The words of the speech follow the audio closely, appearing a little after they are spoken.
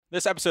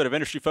This episode of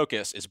Industry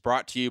Focus is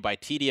brought to you by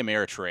TD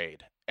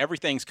Ameritrade.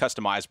 Everything's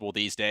customizable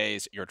these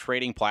days. Your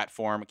trading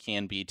platform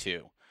can be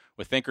too.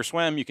 With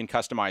Thinkorswim, you can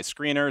customize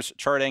screeners,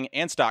 charting,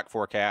 and stock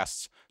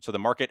forecasts, so the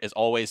market is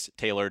always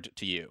tailored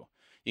to you.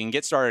 You can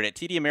get started at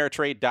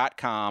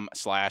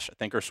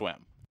tdameritrade.com/Thinkorswim.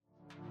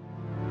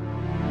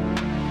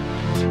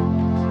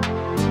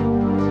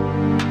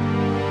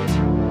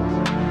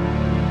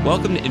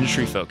 Welcome to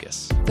Industry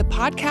Focus, the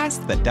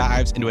podcast that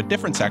dives into a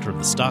different sector of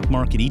the stock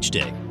market each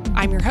day.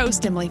 I'm your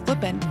host, Emily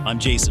Flippen. I'm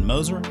Jason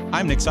Moser.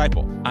 I'm Nick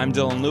Seipel. I'm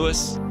Dylan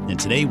Lewis. And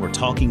today we're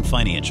talking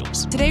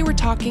financials. Today we're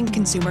talking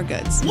consumer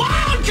goods.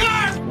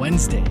 Wildcard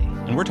Wednesday.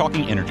 And we're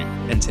talking energy.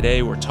 And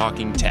today we're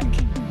talking tech.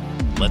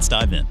 Let's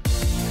dive in.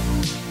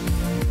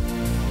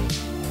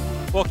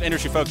 Welcome to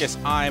Industry Focus.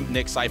 I'm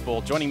Nick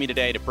Seipel. Joining me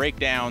today to break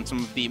down some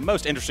of the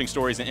most interesting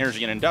stories in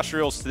energy and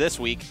industrials this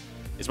week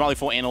is Motley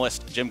Fool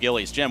analyst Jim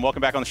Gillies. Jim,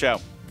 welcome back on the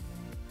show.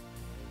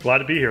 Glad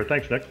to be here.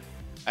 Thanks, Nick.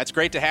 That's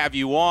great to have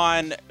you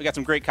on. We got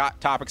some great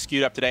topics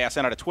queued up today. I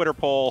sent out a Twitter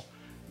poll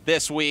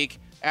this week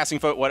asking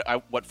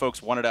what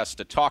folks wanted us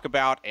to talk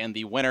about, and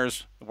the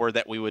winners were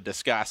that we would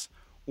discuss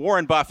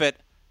Warren Buffett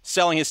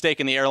selling his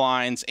stake in the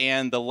airlines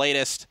and the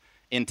latest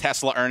in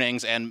Tesla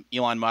earnings and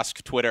Elon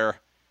Musk Twitter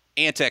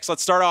antics.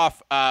 Let's start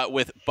off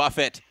with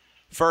Buffett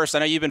first. I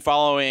know you've been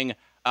following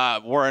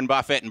Warren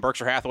Buffett and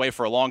Berkshire Hathaway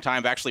for a long time.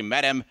 I've actually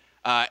met him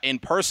in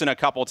person a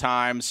couple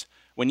times.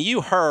 When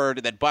you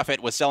heard that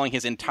Buffett was selling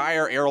his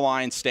entire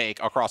airline stake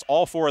across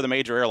all four of the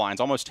major airlines,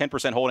 almost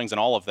 10% holdings in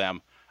all of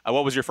them,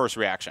 what was your first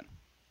reaction?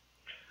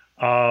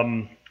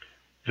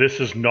 This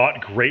is not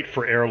great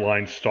for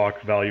airline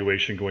stock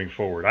valuation going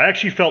forward. I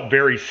actually felt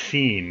very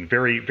seen,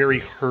 very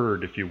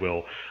heard, if you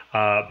will,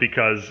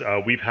 because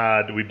we've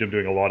been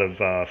doing a lot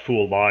of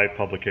Fool Live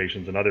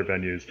publications and other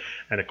venues,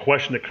 and a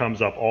question that comes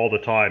up all the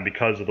time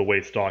because of the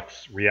way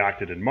stocks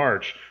reacted in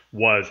March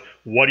was,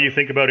 what do you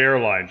think about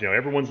airlines? You know,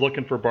 everyone's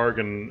looking for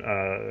bargain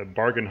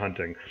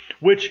hunting,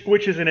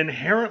 which is an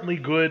inherently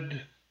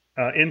good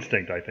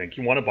instinct, I think.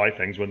 You want to buy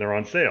things when they're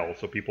on sale.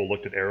 So people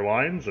looked at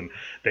airlines, and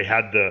they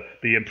had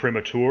the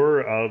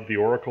imprimatur of the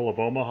Oracle of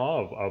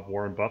Omaha of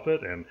Warren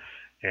Buffett,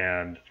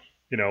 and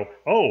you know,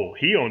 oh,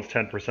 he owns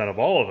 10% of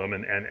all of them,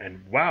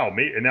 and wow,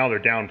 and now they're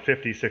down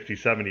 50, 60,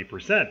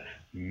 70%.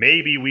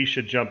 Maybe we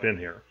should jump in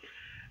here.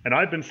 And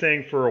I've been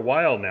saying for a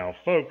while now,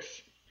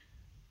 folks,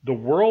 the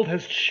world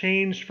has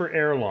changed for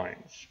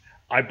airlines.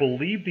 I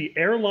believe the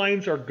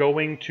airlines are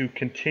going to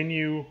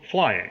continue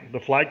flying.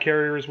 The flag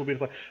carriers will be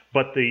flying,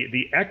 but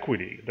the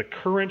equity, the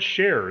current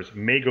shares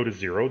may go to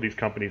zero. These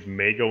companies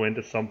may go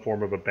into some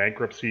form of a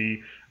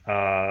bankruptcy,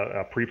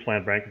 a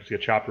pre-planned bankruptcy, a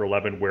Chapter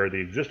 11, where the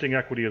existing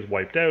equity is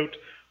wiped out.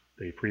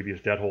 The previous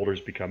debt holders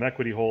become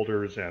equity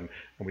holders, and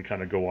we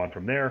kind of go on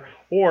from there.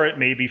 Or it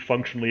may be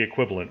functionally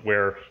equivalent,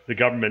 where the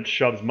government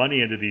shoves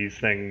money into these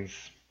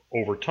things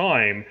over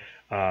time,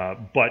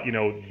 but you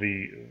know,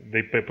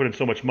 they put in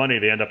so much money,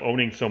 they end up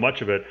owning so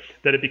much of it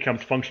that it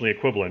becomes functionally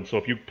equivalent. So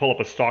if you pull up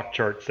a stock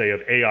chart, say,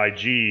 of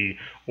AIG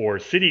or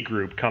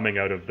Citigroup coming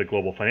out of the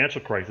global financial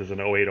crisis in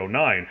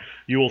 08-09,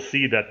 you will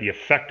see that the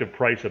effective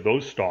price of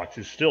those stocks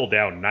is still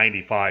down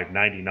 95,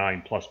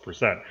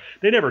 99+%.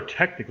 They never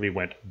technically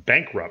went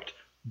bankrupt,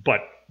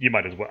 but you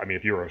might as well, I mean,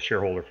 if you're a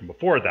shareholder from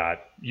before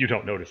that, you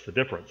don't notice the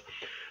difference.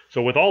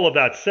 So with all of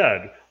that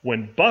said,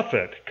 when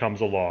Buffett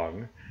comes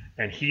along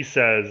and he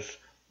says,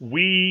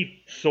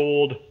 we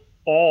sold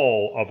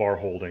all of our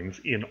holdings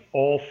in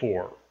all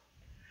four,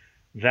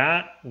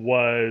 that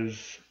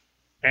was,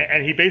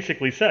 and he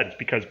basically said it's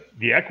because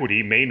the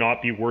equity may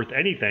not be worth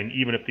anything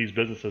even if these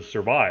businesses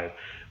survive.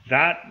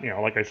 That, you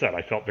know, like I said,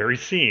 I felt very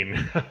seen.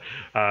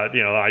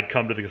 You know, I'd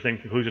come to the same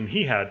conclusion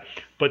he had.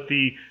 But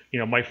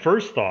my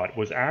first thought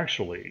was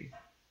actually,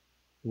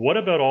 what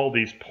about all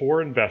these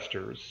poor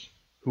investors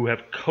who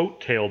have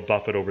coattailed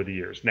Buffett over the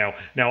years? Now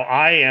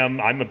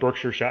I'm a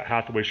Berkshire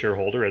Hathaway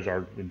shareholder, as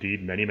are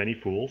indeed many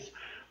fools.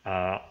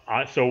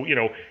 So, you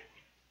know,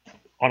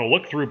 on a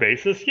look-through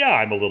basis, yeah,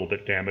 I'm a little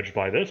bit damaged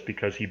by this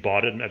because he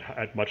bought it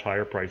at much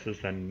higher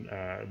prices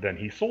than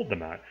he sold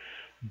them at.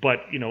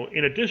 But, you know,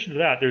 in addition to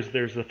that,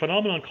 there's a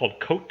phenomenon called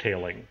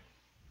coattailing,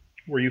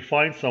 where you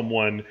find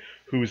someone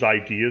whose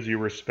ideas you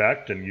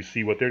respect and you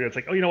see what they're doing. It's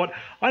like, oh, you know what?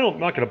 I'm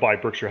not going to buy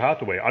Berkshire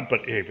Hathaway,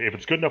 but if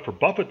it's good enough for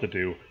Buffett to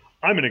do,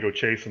 I'm going to go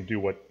chase and do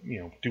what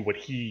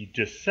he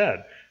just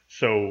said.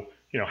 So,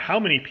 you know, how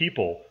many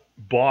people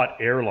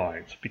bought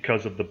airlines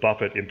because of the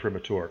Buffett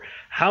imprimatur?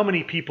 How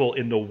many people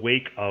in the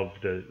wake of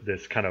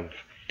this kind of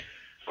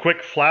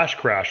quick flash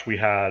crash we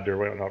had,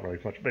 or not really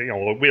much, but you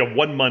know, we had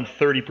 1 month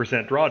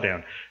 30%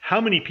 drawdown.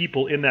 How many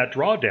people in that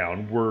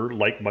drawdown were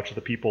like much of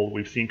the people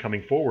we've seen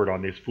coming forward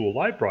on these Fool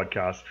Live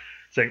broadcasts,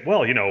 saying,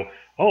 well, you know,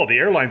 oh, the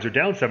airlines are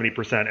down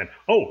 70%, and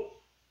oh,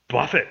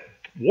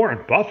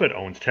 Warren Buffett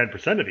owns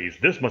 10% of these.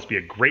 This must be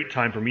a great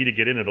time for me to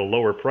get in at a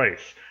lower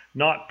price.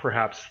 Not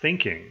perhaps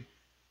thinking,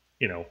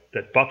 you know,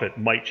 that Buffett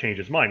might change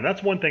his mind.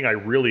 That's one thing I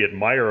really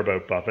admire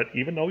about Buffett,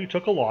 even though he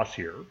took a loss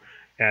here.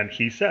 And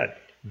he said,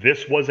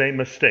 this was a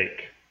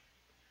mistake.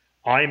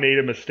 I made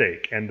a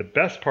mistake. And the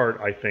best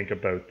part, I think,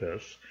 about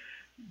this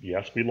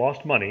Yes, we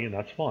lost money, and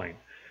that's fine.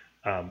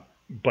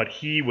 But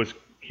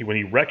when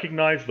he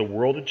recognized the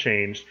world had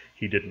changed,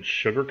 he didn't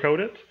sugarcoat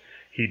it.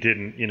 He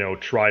didn't,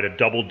 try to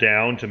double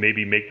down to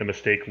maybe make the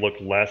mistake look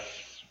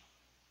less,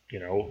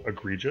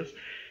 egregious.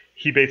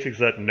 He basically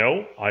said,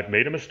 no, I've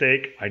made a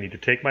mistake. I need to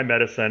take my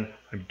medicine.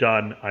 I'm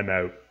done. I'm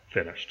out.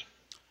 Finished.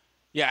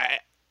 Yeah,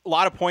 a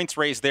lot of points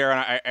raised there, and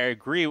I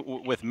agree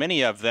with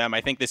many of them.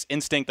 I think this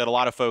instinct that a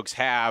lot of folks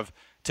have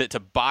to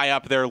buy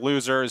up their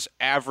losers,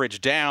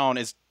 average down,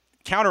 is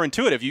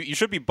counterintuitive. You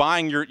should be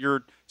buying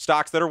your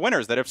stocks that are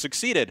winners, that have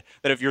succeeded,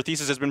 that if your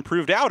thesis has been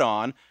proved out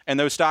on, and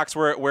those stocks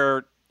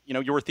where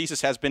your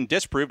thesis has been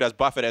disproved, as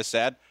Buffett has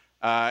said,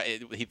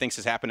 he thinks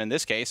has happened in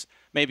this case,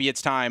 maybe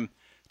it's time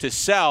to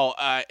sell.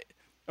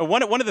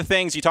 One of the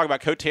things you talk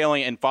about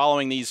coattailing and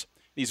following these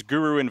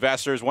guru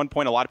investors, one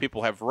point a lot of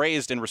people have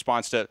raised in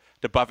response to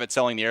Buffett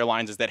selling the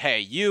airlines is that, hey,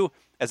 you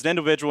as an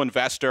individual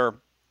investor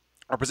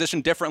are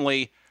positioned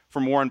differently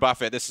from Warren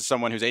Buffett. This is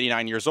someone who's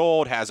 89 years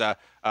old, has a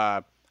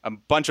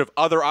bunch of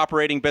other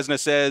operating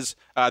businesses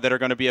that are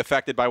going to be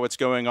affected by what's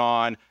going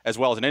on, as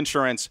well as an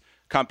insurance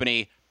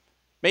company.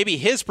 Maybe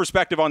his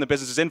perspective on the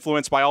business is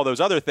influenced by all those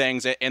other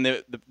things, and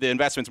the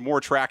investment's more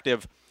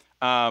attractive,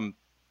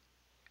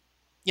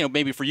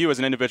 maybe for you as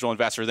an individual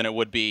investor than it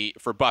would be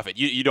for Buffett.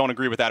 You don't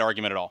agree with that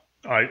argument at all?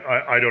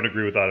 I don't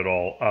agree with that at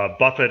all.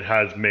 Buffett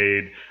has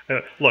made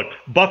look.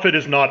 Buffett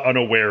is not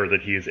unaware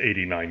that he is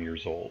 89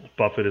 years old.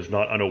 Buffett is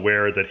not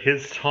unaware that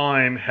his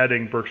time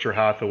heading Berkshire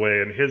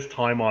Hathaway and his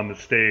time on the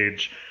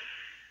stage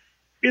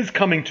is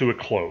coming to a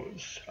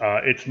close.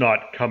 It's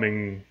not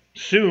coming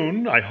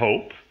soon, I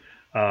hope.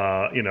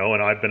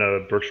 And I've been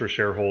a Berkshire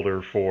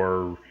shareholder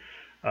for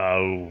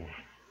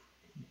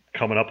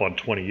coming up on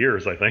 20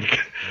 years, I think.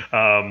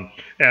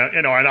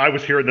 And I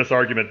was hearing this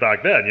argument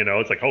back then,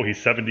 it's like, oh,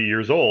 he's 70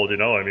 years old, he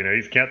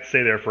can't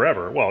stay there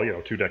forever. Well,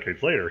 2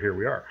 decades later, here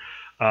we are.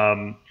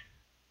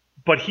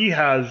 But he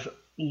has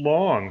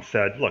long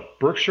said, look,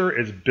 Berkshire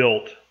is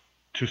built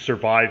to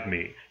survive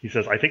me. He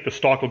says, I think the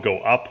stock will go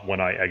up when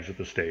I exit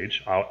the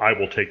stage. I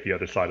will take the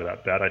other side of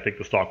that bet. I think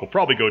the stock will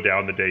probably go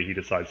down the day he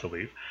decides to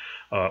leave,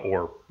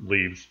 or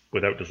leaves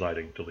without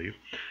deciding to leave.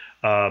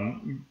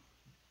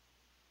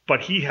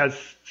 But he has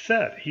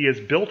said he has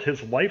built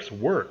his life's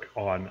work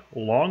on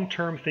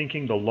long-term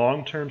thinking, the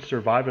long-term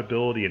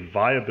survivability and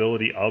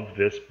viability of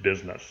this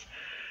business.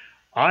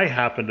 I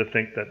happen to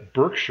think that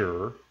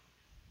Berkshire,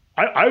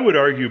 I would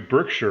argue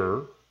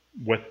Berkshire,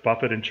 with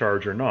Buffett in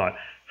charge or not,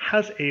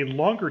 has a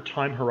longer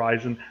time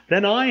horizon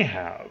than I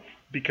have,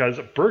 because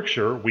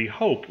Berkshire, we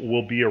hope,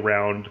 will be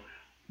around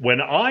when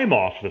I'm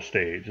off the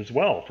stage as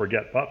well.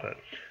 Forget Buffett.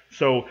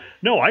 So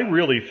no, I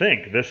really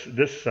think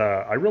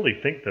I really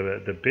think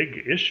the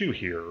big issue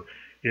here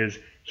is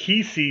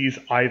he sees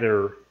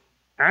either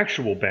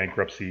actual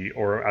bankruptcy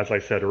or, as I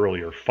said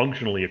earlier,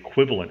 functionally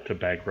equivalent to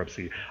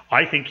bankruptcy.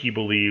 I think he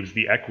believes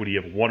the equity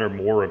of one or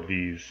more of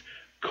these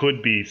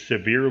could be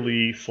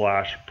severely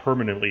 /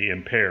 permanently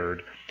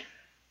impaired,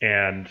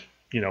 and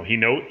he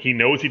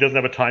knows he doesn't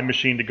have a time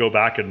machine to go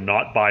back and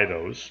not buy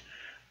those.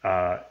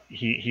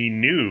 He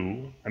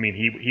knew. I mean,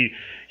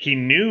 he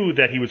knew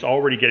that he was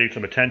already getting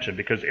some attention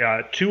because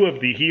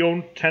he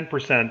owned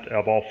 10%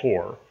 of all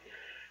four.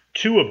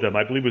 2 of them,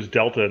 I believe, was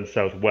Delta and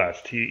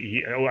Southwest.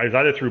 He was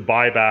either through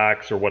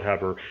buybacks or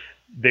whatever.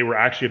 They were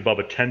actually above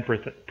a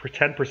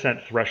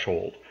 10%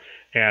 threshold.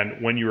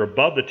 And when you're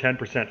above the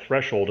 10%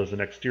 threshold as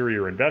an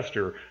exterior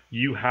investor,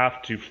 you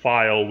have to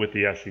file with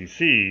the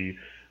SEC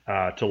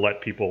to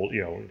let people,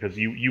 because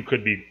you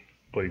could be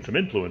putting some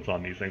influence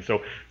on these things.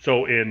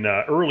 So in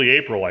early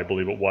April, I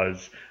believe it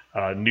was,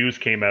 news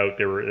came out.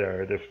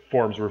 The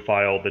forms were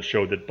filed that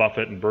showed that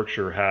Buffett and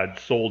Berkshire had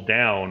sold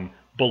down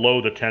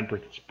below the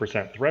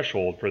 10%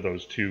 threshold for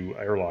those 2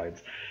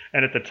 airlines.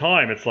 And at the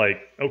time, it's like,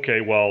 okay,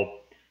 well,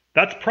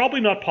 that's probably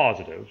not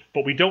positive,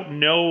 but we don't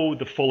know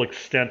the full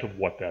extent of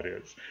what that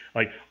is.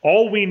 Like,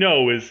 all we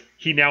know is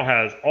he now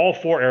has all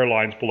 4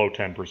 airlines below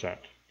 10%.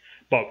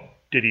 But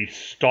did he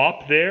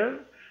stop there?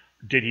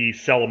 Did he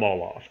sell them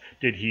all off?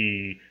 Did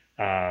he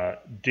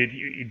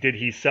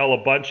sell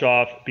a bunch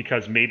off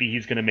because maybe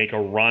he's going to make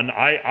a run?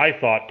 I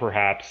thought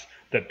perhaps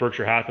that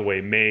Berkshire Hathaway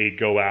may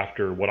go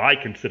after what I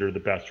consider the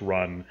best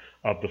run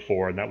of the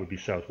 4, and that would be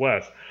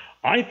Southwest.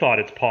 I thought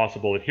it's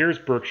possible that here's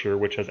Berkshire,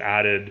 which has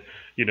added,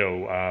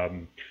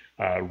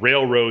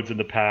 railroads in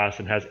the past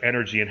and has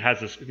energy and has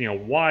this,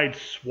 wide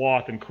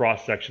swath and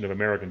cross section of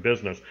American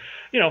business.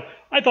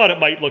 I thought it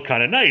might look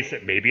kind of nice.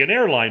 That maybe an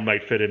airline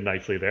might fit in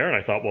nicely there. And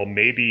I thought, well,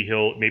 maybe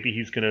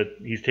he's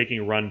taking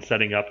a run,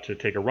 setting up to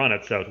take a run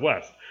at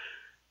Southwest.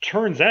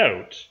 Turns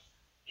out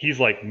he's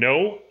like,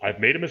 no, I've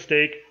made a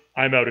mistake.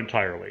 I'm out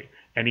entirely.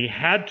 And he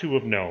had to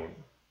have known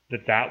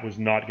that was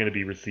not going to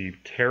be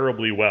received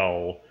terribly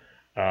well,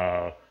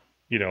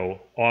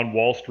 on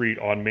Wall Street,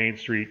 on Main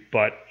Street,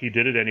 but he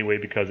did it anyway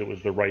because it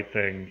was the right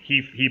thing.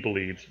 He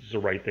believes it's the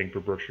right thing for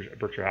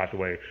Berkshire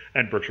Hathaway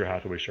and Berkshire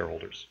Hathaway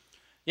shareholders.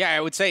 Yeah,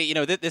 I would say,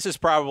 this is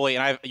probably,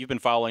 and you've been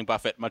following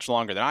Buffett much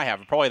longer than I have,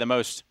 probably the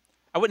most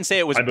I wouldn't say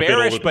it was I'm a bit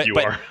bearish, older but than you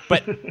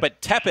but, are.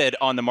 but tepid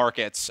on the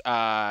markets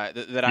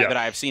that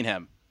I've seen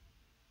him.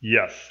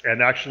 Yes,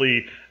 and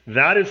actually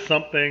that is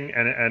something,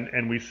 and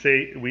I'm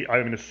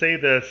going to say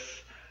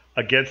this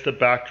against the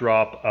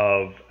backdrop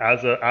of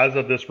as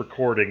of this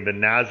recording, the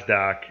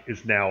Nasdaq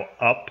is now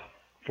up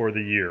for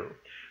the year.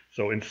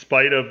 So in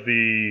spite of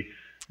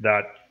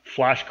that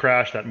flash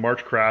crash, that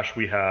March crash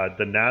we had,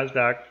 the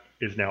Nasdaq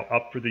is now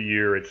up for the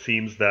year. It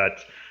seems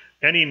that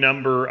any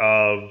number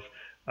of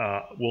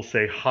we'll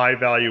say high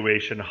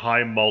valuation,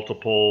 high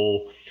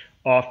multiple,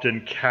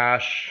 often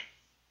cash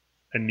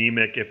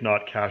anemic, if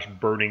not cash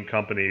burning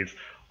companies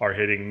are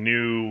hitting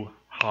new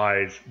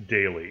highs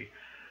daily.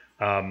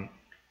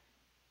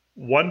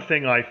 One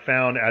thing I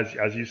found,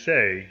 as you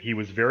say, he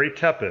was very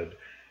tepid,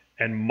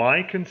 and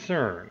my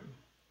concern,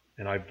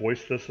 and I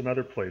voiced this in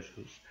other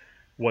places,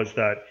 was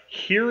that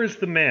here is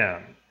the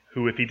man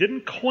who, if he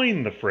didn't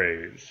coin the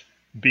phrase,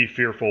 be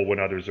fearful when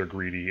others are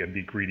greedy and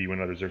be greedy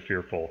when others are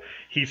fearful,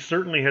 he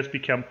certainly has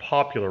become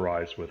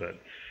popularized with it.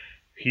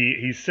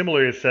 He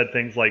similarly has said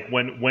things like,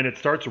 when it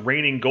starts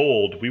raining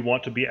gold, we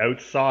want to be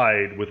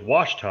outside with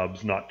wash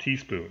tubs, not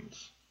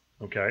teaspoons.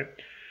 Okay?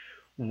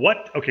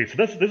 So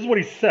this is what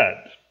he said.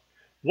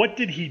 What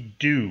did he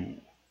do?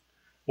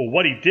 Well,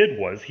 what he did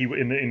was,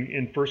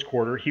 in first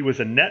quarter, he was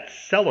a net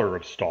seller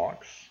of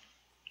stocks.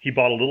 He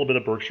bought a little bit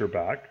of Berkshire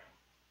back,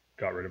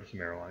 got rid of some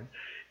airlines.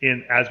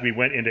 As we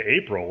went into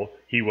April,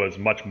 he was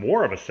much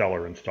more of a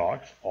seller in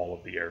stocks, all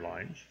of the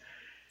airlines.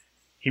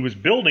 He was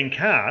building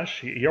cash.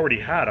 He already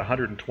had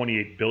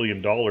 $128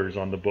 billion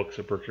on the books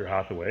at Berkshire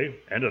Hathaway.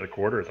 End of the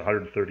quarter is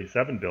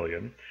 $137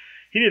 billion.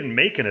 He didn't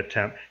make an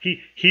attempt.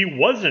 He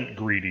wasn't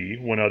greedy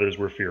when others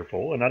were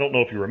fearful. And I don't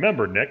know if you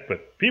remember, Nick,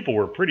 but people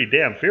were pretty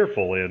damn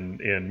fearful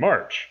in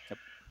March.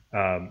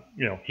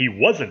 He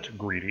wasn't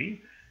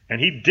greedy, and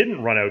he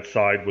didn't run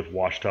outside with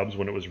wash tubs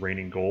when it was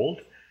raining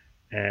gold.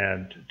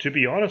 And to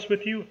be honest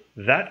with you,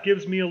 that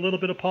gives me a little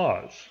bit of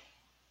pause.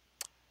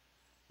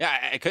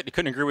 Yeah, I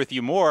couldn't agree with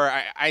you more.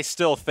 I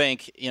still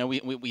think,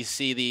 we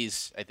see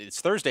these.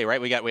 It's Thursday,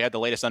 right? We had the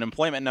latest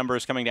unemployment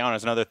numbers coming down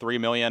as another 3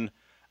 million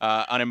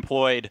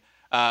unemployed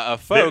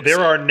folks.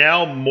 There are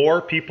now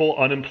more people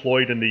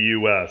unemployed in the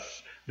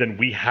U.S. than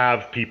we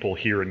have people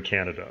here in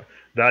Canada.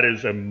 That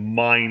is a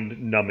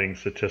mind-numbing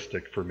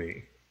statistic for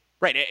me.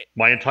 Right.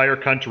 My entire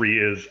country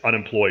is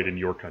unemployed in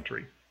your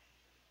country.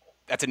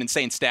 That's an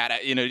insane stat,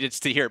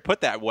 just to hear it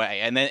put that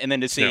way, and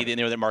then to see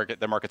the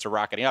markets are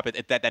rocketing up.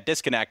 That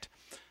disconnect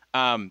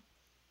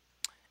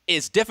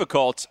is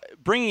difficult.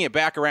 Bringing it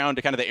back around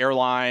to kind of the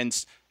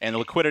airlines and the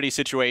liquidity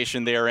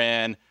situation they're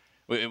in.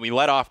 We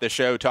led off the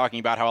show talking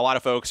about how a lot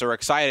of folks are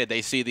excited.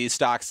 They see these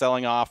stocks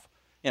selling off,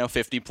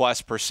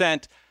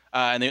 50+%,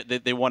 and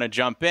they want to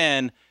jump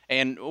in.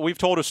 And we've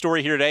told a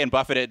story here today, and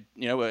Buffett,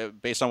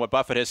 based on what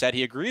Buffett has said,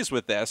 he agrees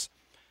with this,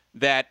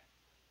 that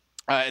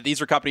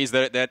these are companies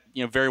that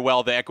very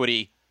well the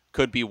equity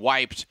could be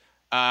wiped.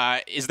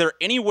 Is there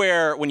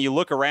anywhere when you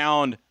look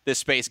around this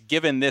space,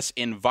 given this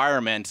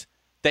environment,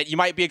 that you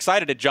might be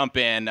excited to jump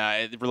in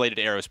related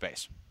to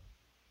aerospace?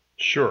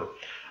 Sure.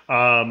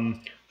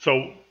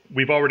 So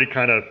we've already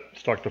kind of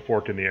stuck the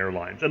fork in the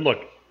airlines. And look,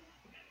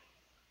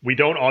 we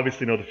don't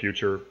obviously know the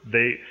future.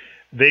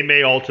 They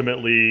may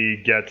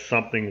ultimately get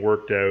something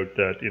worked out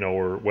that,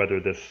 or whether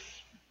this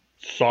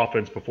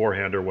softens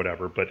beforehand or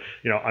whatever. But,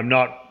 I'm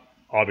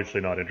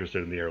obviously not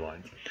interested in the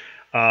airlines.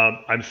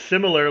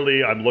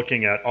 I'm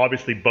looking at,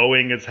 obviously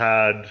Boeing has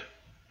had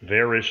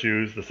their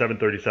issues, the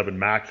 737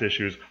 MAX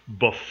issues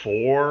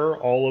before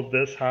all of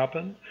this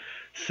happened.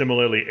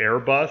 Similarly,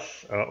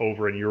 Airbus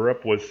over in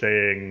Europe was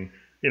saying,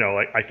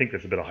 I think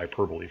that's a bit of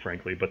hyperbole,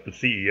 frankly, but the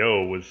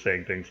CEO was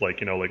saying things like,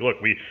 look,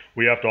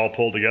 we have to all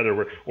pull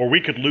together or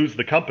we could lose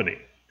the company.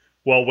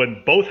 Well,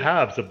 when both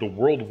halves of the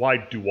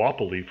worldwide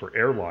duopoly for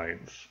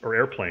airlines or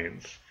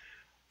airplanes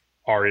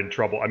are in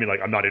trouble,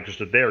 I'm not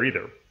interested there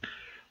either.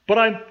 But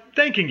I'm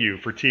thanking you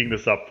for teeing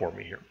this up for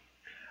me here.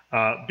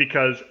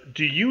 Because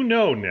do you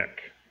know,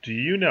 Nick,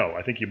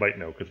 I think you might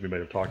know because we might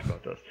have talked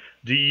about this.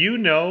 Do you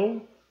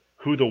know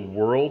who the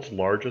world's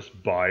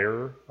largest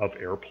buyer of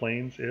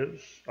airplanes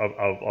is,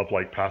 of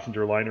like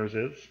passenger liners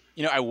is?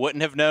 I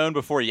wouldn't have known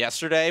before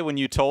yesterday when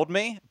you told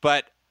me,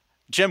 but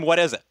Jim, what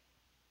is it?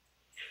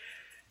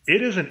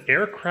 It is an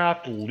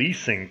aircraft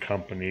leasing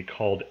company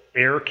called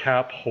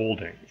AerCap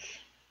Holdings.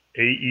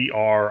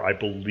 AER, I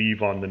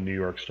believe, on the New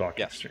York Stock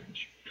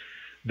Exchange.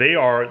 They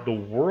are the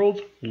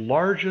world's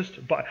largest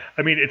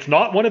it's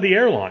not one of the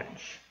airlines.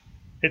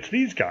 It's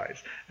these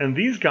guys. And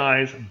these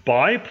guys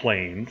buy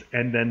planes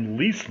and then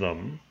lease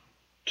them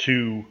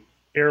to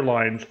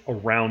airlines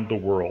around the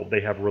world.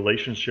 They have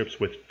relationships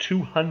with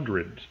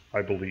 200,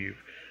 I believe,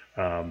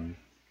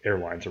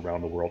 airlines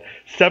around the world.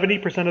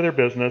 70% of their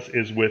business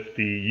is with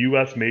the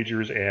U.S.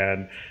 majors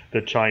and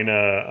the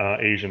China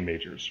Asian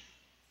majors.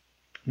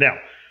 Now,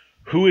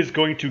 who is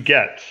going to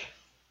get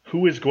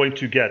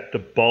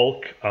the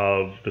bulk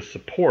of the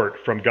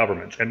support from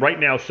governments? And right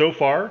now, so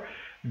far,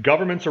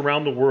 governments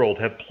around the world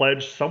have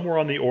pledged somewhere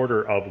on the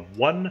order of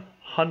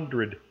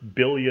 $100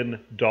 billion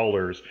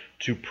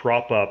to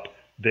prop up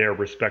their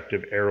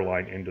respective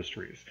airline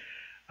industries.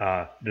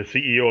 The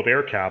CEO of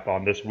AerCap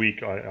on this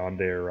week on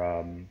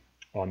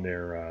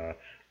their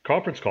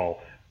conference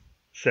call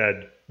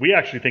said, we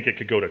actually think it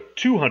could go to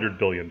 $200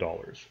 billion.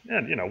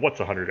 And, what's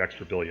 100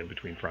 extra billion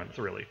between fronts,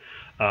 really?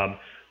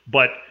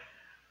 But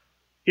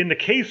in the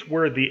case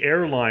where the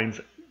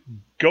airlines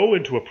go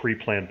into a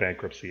pre-planned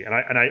bankruptcy,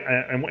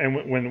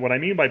 and what I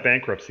mean by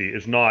bankruptcy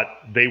is not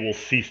they will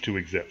cease to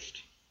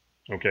exist,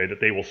 okay, that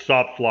they will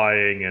stop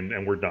flying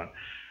and we're done.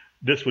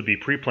 This would be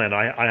pre-planned.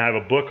 I have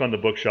a book on the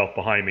bookshelf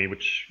behind me,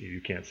 which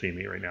you can't see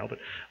me right now, but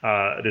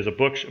there's a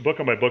book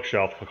on my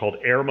bookshelf called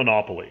Air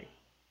Monopoly.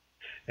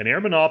 And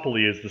Air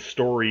Monopoly is the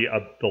story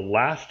of the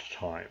last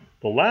time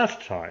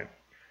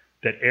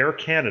that Air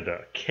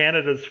Canada,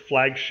 Canada's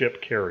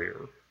flagship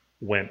carrier,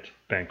 went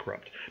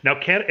bankrupt. Now,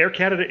 Air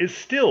Canada is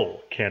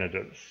still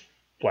Canada's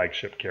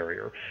flagship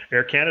carrier.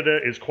 Air Canada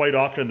is quite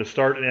often the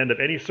start and end of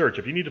any search.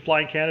 If you need to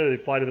fly in Canada,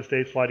 they fly to the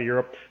States, fly to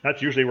Europe.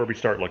 That's usually where we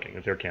start looking,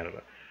 is Air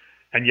Canada.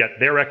 And yet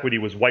their equity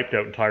was wiped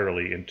out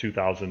entirely in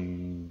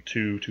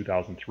 2002,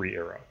 2003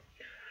 era,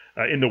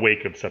 in the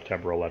wake of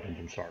September 11th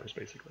and SARS,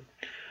 basically.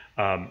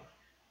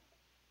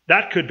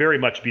 That could very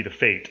much be the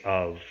fate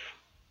of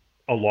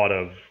a lot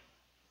of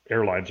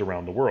airlines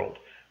around the world.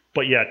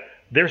 But yet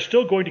they're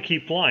still going to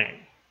keep flying.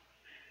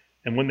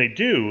 And when they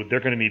do, they're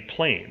going to need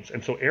planes.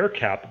 And so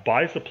AerCap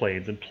buys the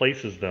planes and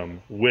places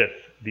them with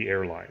the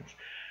airlines.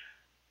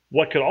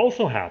 What could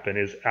also happen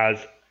is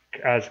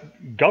as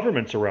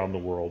governments around the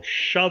world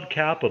shove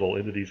capital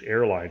into these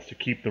airlines to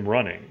keep them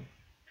running,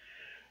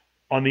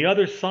 on the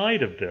other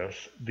side of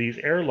this, these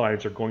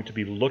airlines are going to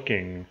be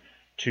looking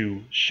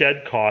to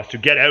shed costs, to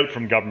get out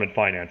from government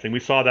financing. We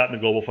saw that in the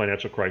global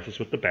financial crisis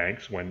with the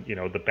banks, when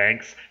the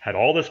banks had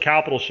all this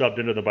capital shoved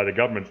into them by the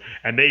governments,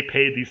 and they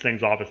paid these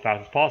things off as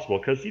fast as possible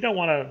because you don't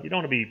want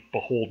to be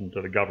beholden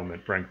to the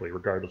government, frankly,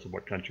 regardless of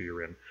what country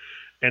you're in.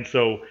 And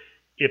so,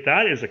 if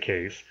that is the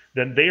case,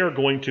 then they are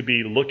going to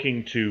be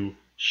looking to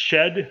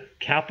shed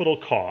capital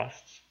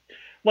costs,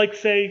 like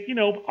say,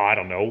 I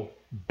don't know,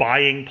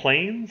 buying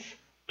planes.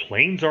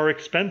 Planes are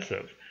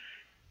expensive.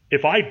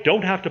 If I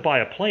don't have to buy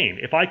a plane,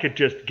 if I could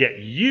just get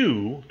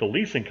you, the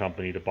leasing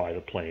company, to buy the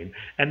plane,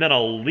 and then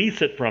I'll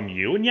lease it from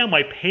you, and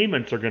my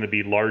payments are going to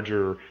be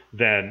larger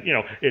than,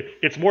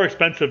 it's more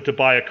expensive to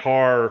buy a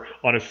car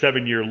on a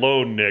 7-year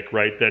loan, Nick,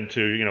 right, than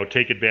to,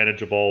 take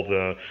advantage of all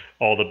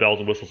the bells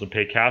and whistles and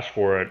pay cash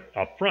for it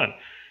up front.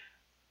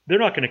 They're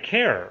not going to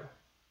care,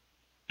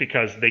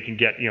 because they can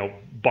get,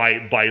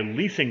 by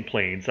leasing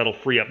planes, that'll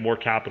free up more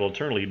capital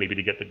internally, maybe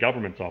to get the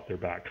governments off their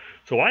back.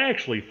 So I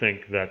actually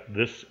think that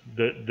this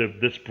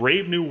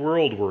brave new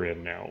world we're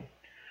in now,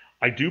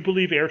 I do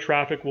believe air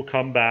traffic will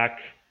come back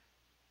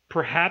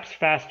perhaps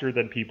faster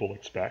than people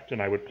expect. And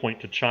I would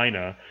point to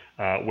China,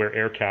 where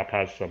AerCap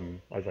has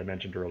some, as I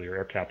mentioned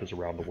earlier, AerCap is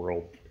around the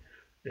world.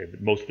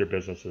 Most of their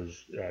business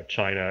is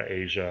China,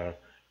 Asia,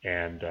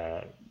 and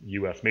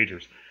U.S.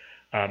 majors.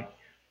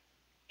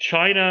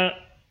 China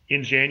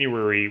in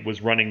January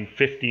was running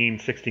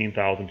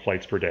 16,000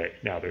 flights per day.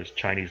 Now there's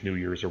Chinese New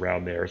Year's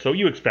around there, so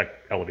you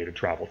expect elevated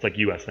travel. It's like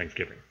U.S.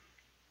 Thanksgiving.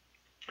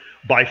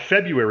 By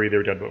February, they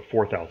were down about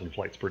 4,000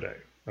 flights per day.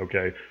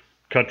 Okay,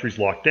 countries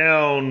locked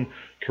down,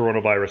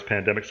 coronavirus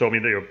pandemic. So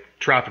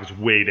traffic is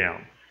way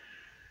down.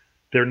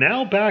 They're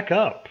now back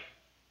up.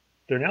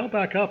 They're now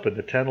back up in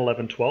the 10,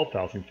 11,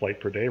 12,000 flight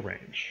per day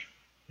range.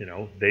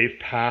 They've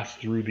passed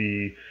through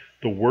the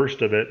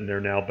worst of it, and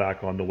they're now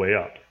back on the way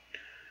up.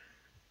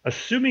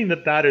 Assuming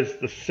that is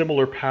the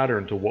similar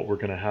pattern to what we're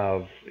going to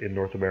have in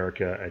North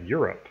America and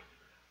Europe,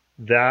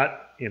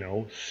 that,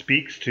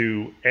 speaks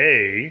to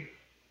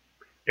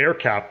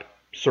AerCap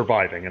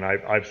surviving. And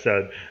I've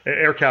said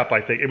AerCap,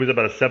 I think it was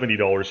about a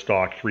 $70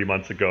 stock 3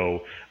 months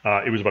ago.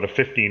 It was about a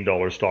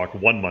 $15 stock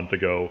 1 month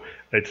ago.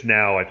 It's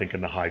now, I think,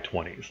 in the high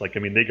 20s.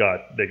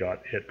 They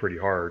got hit pretty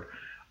hard.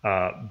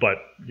 But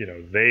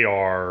they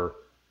are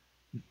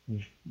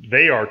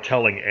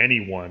telling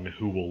anyone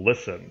who will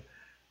listen,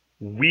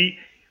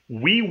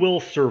 we will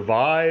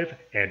survive,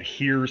 and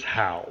here's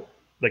how.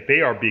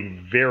 They are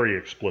being very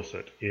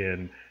explicit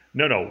in,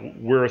 no,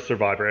 we're a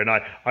survivor. And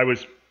I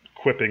was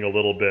quipping a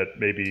little bit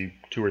maybe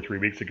 2 or 3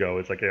 weeks ago.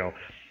 It's like,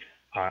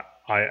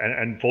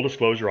 and full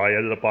disclosure, I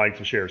ended up buying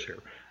some shares here.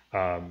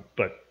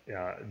 But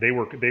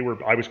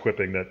I was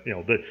quipping that,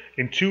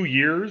 in 2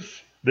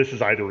 years, this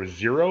is either a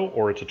zero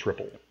or it's a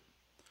triple.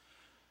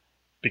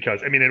 Because,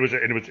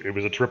 it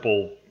was a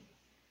triple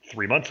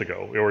 3 months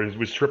ago, or it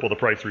was triple the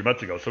price 3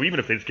 months ago. So even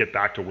if they just get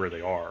back to where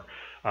they are,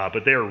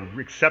 but they're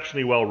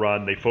exceptionally well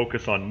run. They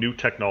focus on new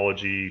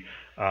technology.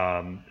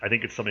 I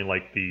think it's something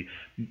like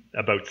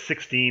about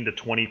 16 to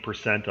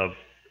 20% of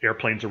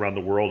airplanes around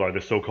the world are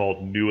the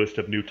so-called newest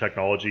of new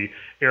technology.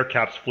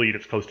 AerCap's fleet,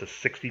 it's close to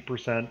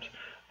 60%.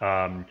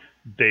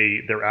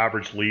 Their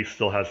average lease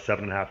still has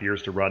 7.5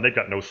 years to run. They've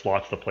got no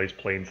slots to place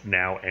planes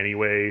now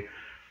anyway.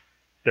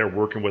 they're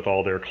working with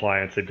all their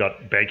clients. They've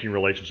got banking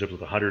relationships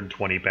with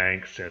 120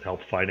 banks that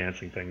help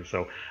financing things.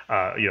 So,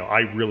 I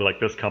really like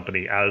this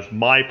company as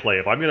my play.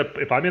 If I'm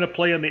gonna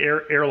play in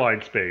the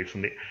airline space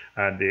and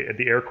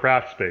the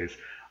aircraft space,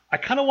 I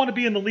kind of want to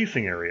be in the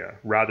leasing area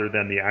rather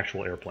than the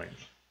actual airplanes.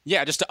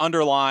 Yeah, just to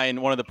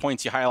underline one of the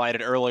points you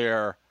highlighted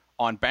earlier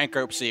on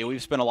bankruptcy,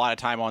 we've spent a lot of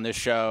time on this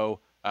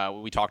show.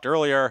 We talked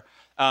earlier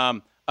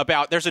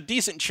about there's a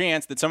decent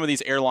chance that some of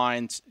these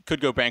airlines could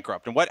go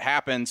bankrupt. And what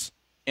happens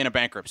in a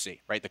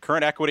bankruptcy, right? The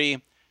current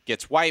equity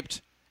gets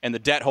wiped, and the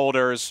debt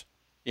holders,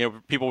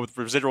 people with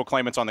residual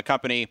claimants on the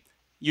company,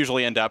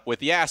 usually end up with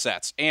the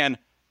assets. And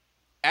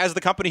as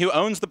the company who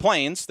owns the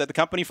planes that the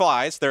company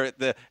flies,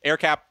 the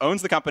AerCap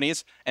owns the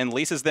companies and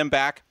leases them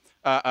back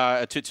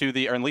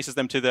leases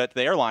them to the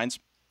airlines.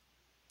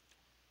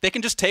 They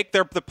can just take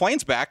the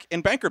planes back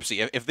in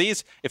bankruptcy. If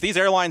these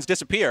airlines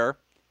disappear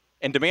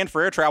and demand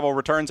for air travel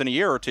returns in a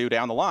year or two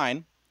down the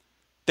line,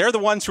 they're the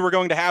ones who are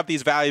going to have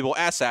these valuable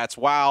assets,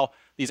 while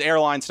these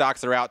airline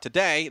stocks that are out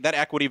today, that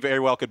equity very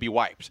well could be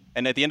wiped.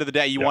 And at the end of the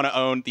day, you want to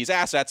own these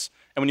assets.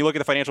 And when you look at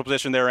the financial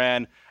position they're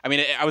in,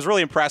 I was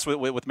really impressed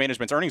with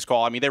management's earnings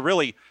call. They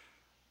really,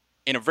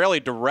 in a very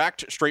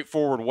direct,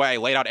 straightforward way,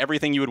 laid out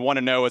everything you would want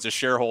to know as a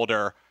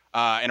shareholder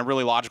in a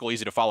really logical,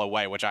 easy to follow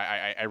way, which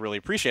I really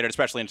appreciated,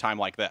 especially in a time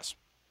like this.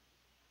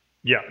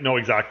 Yeah, no,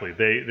 exactly.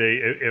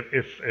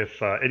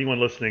 If anyone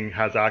listening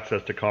has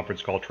access to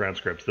conference call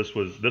transcripts, this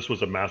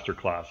was a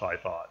masterclass, I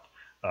thought.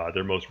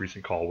 Their most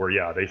recent call,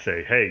 where they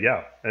say, hey,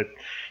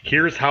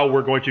 here's how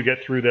we're going to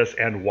get through this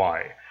and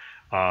why.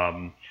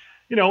 And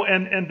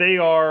they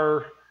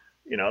are,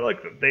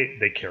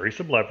 they carry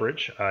some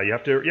leverage. You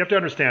have to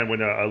understand,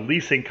 when a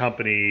leasing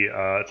company,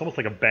 it's almost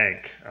like a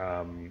bank,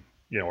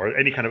 or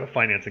any kind of a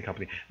financing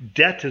company.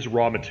 Debt is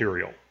raw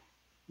material,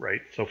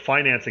 right? So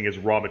financing is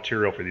raw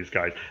material for these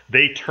guys.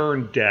 They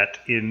turn debt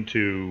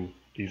into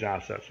these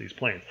assets, these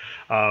planes.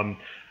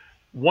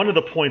 One of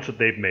the points that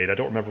they've made, I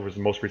don't remember if it was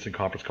the most recent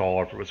conference call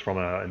or if it was from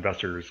an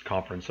investors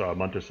conference a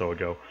month or so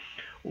ago.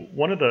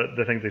 One of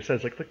the things they said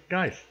is look,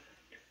 guys,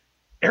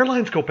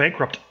 airlines go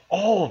bankrupt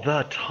all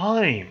the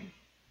time.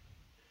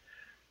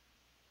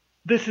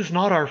 This is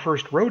not our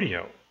first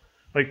rodeo.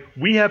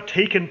 We have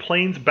taken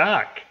planes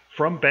back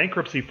from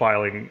bankruptcy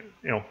filing,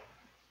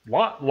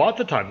 lots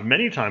of times,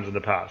 many times in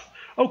the past.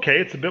 Okay,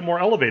 it's a bit more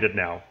elevated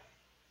now.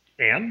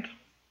 And,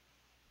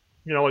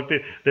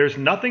 there's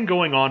nothing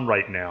going on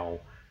right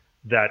now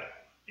that,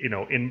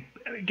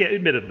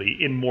 admittedly,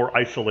 in more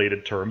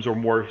isolated terms or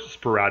more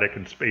sporadic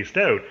and spaced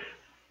out,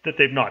 that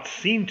they've not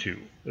seen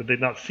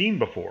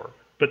before.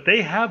 But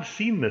they have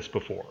seen this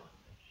before.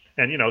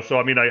 And, so,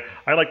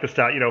 I like the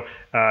stat,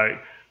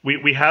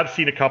 we have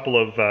seen a couple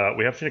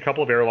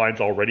of airlines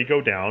already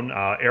go down.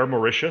 Air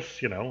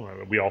Mauritius,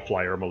 we all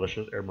fly Air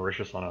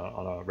Mauritius on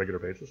a regular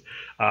basis.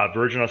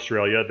 Virgin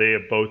Australia, they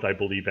have both, I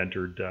believe,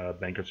 entered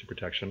bankruptcy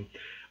protection.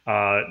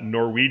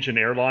 Norwegian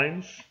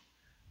Airlines,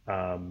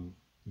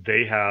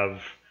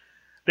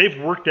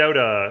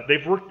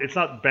 it's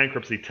not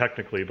bankruptcy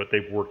technically, but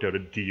they've worked out a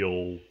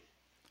deal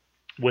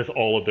with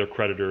all of their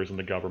creditors and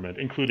the government,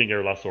 including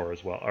Air Lessor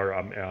as well, or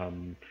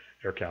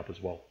AerCap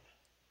as well.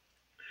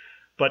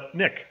 But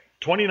Nick,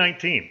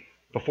 2019,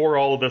 before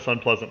all of this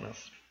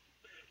unpleasantness,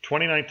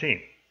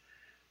 2019,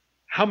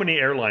 how many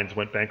airlines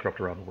went bankrupt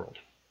around the world?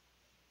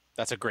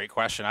 That's a great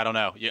question. I don't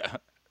know. Yeah,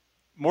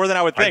 more than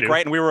I would think,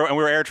 right? And we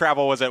were air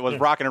travel was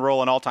rocking and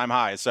rolling all-time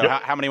highs. So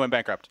how many went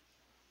bankrupt?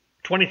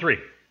 23.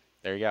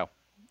 There you go.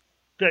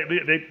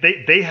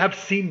 They have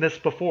seen this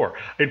before.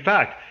 In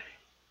fact,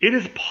 it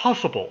is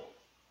possible.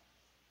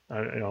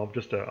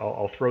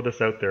 I'll throw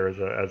this out there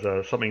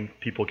as something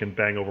people can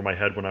bang over my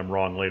head when I'm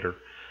wrong later.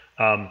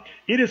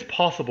 It is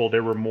possible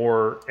there were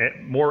more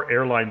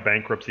airline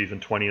bankruptcies in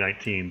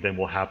 2019 than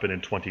will happen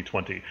in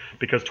 2020,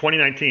 because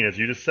 2019, as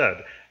you just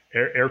said,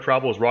 air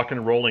travel is rocking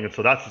and rolling, and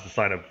so that's just a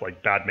sign of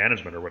bad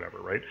management or whatever,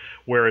 right?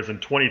 Whereas in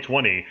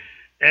 2020,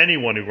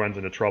 anyone who runs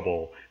into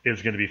trouble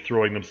is going to be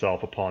throwing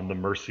themselves upon the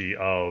mercy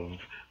of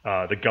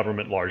the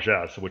government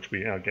largesse, which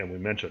we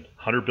mentioned,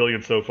 100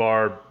 billion so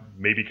far,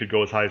 maybe could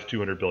go as high as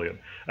 200 billion.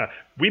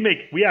 We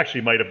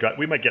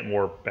might get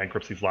more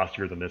bankruptcies last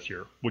year than this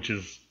year, which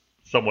is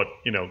somewhat,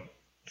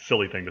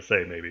 silly thing to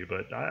say maybe,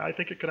 but I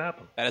think it could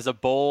happen. That is a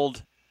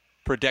bold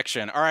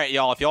prediction. All right,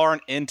 y'all, if y'all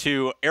aren't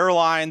into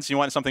airlines, you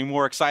want something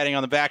more exciting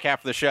on the back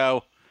half of the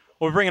show,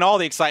 we're bringing all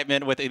the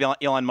excitement with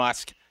Elon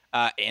Musk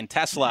and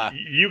Tesla.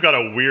 You got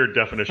a weird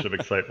definition of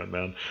excitement,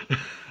 man.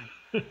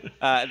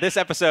 This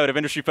episode of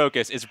Industry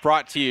Focus is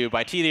brought to you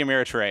by TD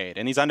Ameritrade,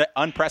 and these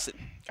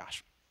unprecedented...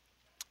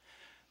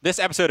 This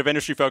episode of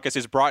Industry Focus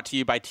is brought to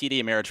you by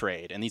TD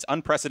Ameritrade. In these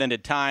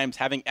unprecedented times,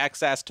 having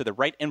access to the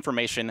right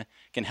information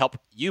can help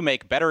you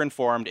make better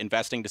informed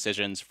investing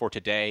decisions for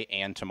today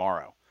and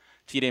tomorrow.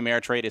 TD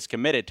Ameritrade is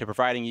committed to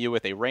providing you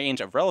with a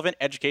range of relevant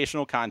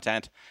educational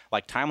content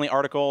like timely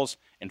articles,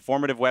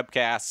 informative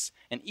webcasts,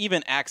 and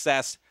even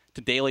access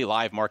to daily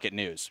live market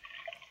news,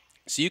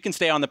 so you can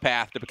stay on the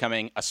path to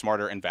becoming a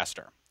smarter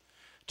investor.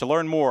 To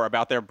learn more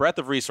about their breadth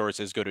of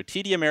resources, go to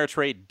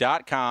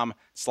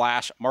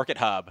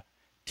tdameritrade.com/markethub.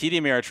 TD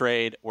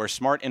Ameritrade, where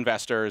smart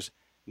investors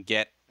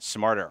get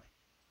smarter.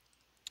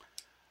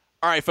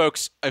 All right,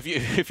 folks,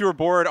 if you were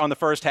bored on the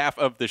first half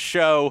of the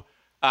show,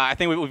 I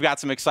think we've got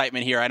some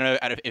excitement here. I know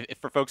if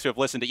for folks who have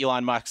listened to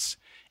Elon Musk's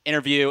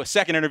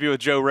second interview with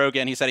Joe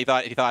Rogan, he said he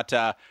thought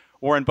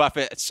Warren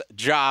Buffett's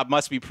job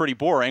must be pretty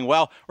boring.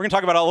 Well, we're going to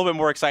talk about a little bit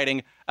more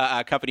exciting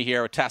company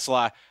here with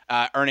Tesla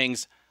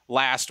earnings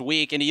last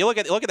week. And you look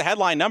at the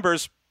headline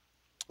numbers,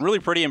 really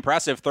pretty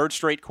impressive. Third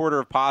straight quarter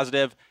of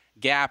positive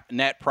GAAP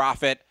net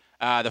profit,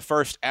 the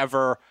first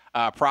ever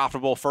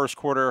profitable first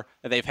quarter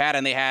that they've had.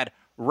 And they had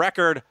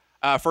record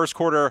first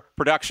quarter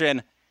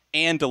production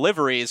and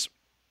deliveries.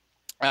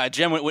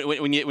 Jim,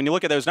 when you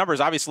look at those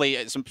numbers,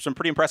 obviously some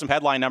pretty impressive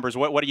headline numbers.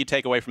 What do you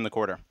take away from the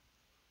quarter?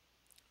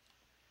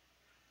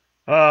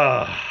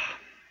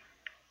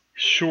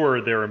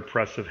 Sure, they're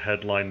impressive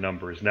headline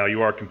numbers. Now,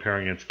 you are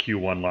comparing against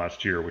Q1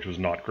 last year, which was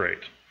not great.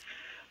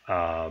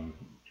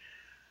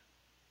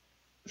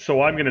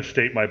 So I'm going to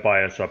state my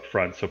bias up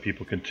front so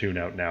people can tune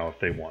out now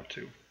if they want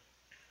to.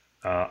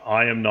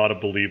 I am not a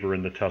believer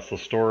in the Tesla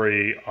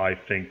story. I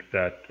think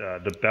that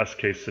the best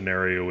case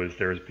scenario is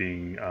there's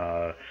being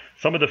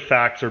some of the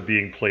facts are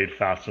being played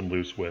fast and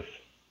loose with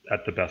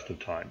at the best of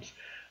times.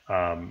 So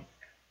I'm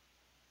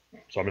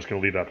just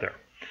going to leave that there.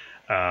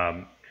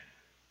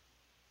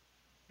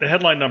 The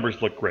headline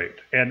numbers look great,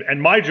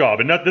 and my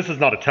job, and this is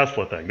not a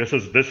Tesla thing. This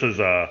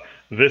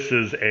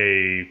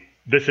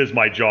is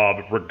my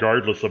job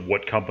regardless of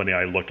what company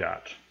I look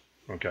at.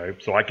 Okay,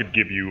 so I could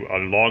give you a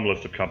long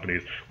list of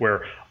companies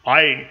where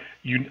I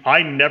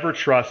never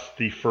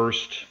trust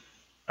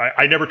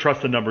I never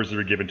trust the numbers that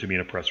are given to me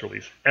in a press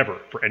release, ever,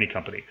 for any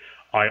company.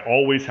 I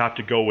always have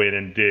to go in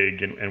and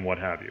dig and what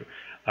have you.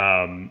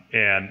 And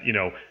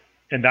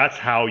that's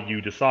how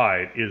you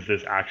decide, is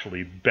this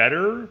actually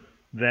better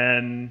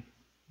than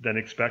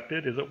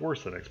expected? Is it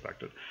worse than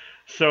expected?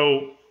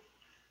 So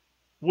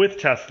with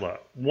Tesla,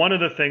 one of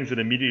the things that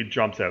immediately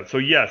jumps out. So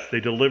yes, they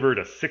delivered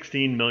a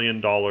 $16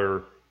 million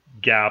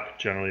GAAP,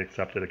 generally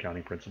accepted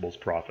accounting principles,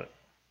 profit.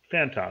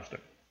 Fantastic.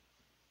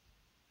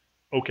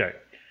 Okay.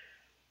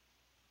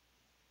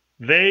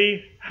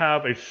 They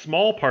have a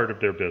small part of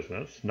their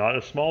business, not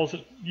as small as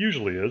it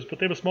usually is, but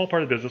they have a small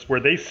part of the business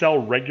where they sell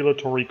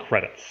regulatory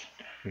credits.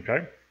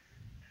 Okay.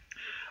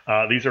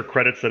 These are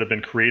credits that have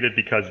been created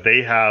because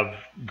they have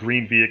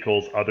green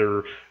vehicles.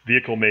 Other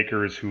vehicle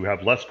makers who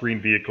have less green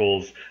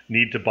vehicles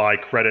need to buy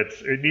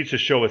credits. It needs to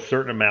show a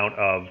certain amount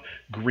of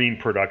green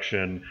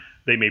production.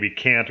 They maybe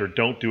can't or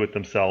don't do it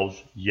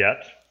themselves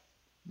yet.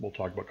 We'll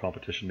talk about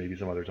competition maybe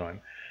some other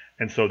time.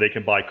 And so they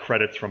can buy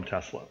credits from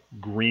Tesla,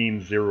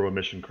 green zero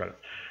emission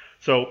credits.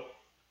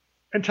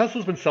 And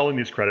Tesla's been selling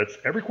these credits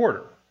every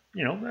quarter.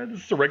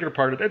 This is a regular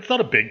part of it. It's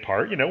not a big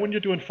part. When you're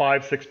doing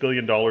 $5-6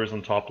 billion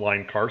in top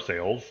line car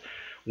sales,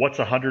 what's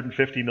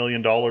 $150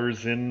 million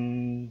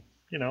in,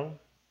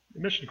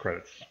 emission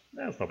credits?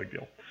 That's no big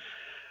deal.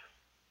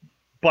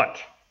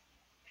 But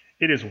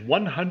it is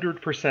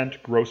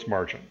 100% gross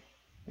margin.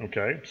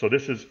 Okay, so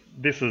this is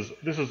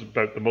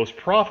about the most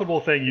profitable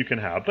thing you can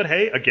have. But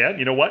hey, again,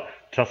 you know what?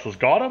 Tesla's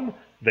got them.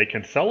 They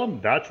can sell them.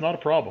 That's not a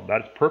problem.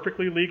 That's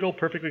perfectly legal,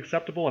 perfectly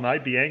acceptable, and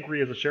I'd be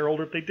angry as a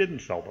shareholder if they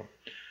didn't sell them.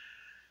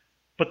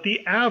 But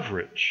the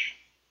average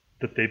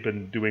that they've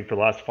been doing for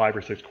the last 5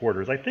 or 6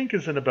 quarters, I think,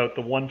 is in about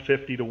the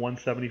 150 to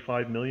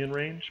 175 million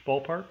range,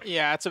 ballpark.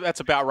 Yeah,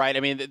 that's about right. I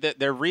mean,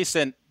 the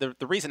recent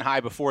high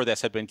before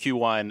this had been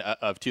Q1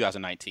 of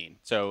 2019.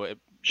 So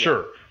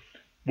sure,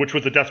 which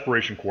was a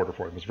desperation quarter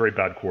for them. It was a very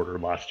bad quarter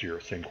last year,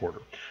 same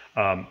quarter.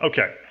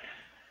 Okay,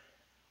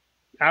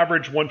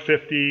 average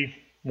 150,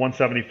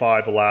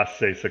 175 the last,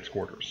 say, 6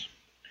 quarters.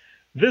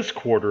 This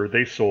quarter,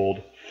 they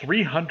sold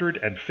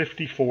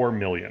 354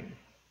 million.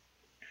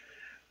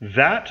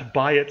 That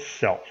by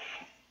itself,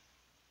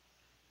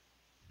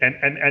 and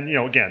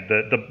again,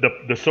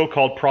 the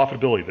so-called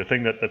profitability, the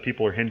thing that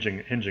people are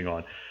hinging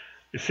on,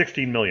 is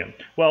 16 million.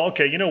 Well,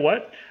 okay, you know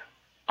what?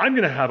 I'm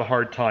going to have a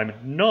hard time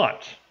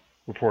not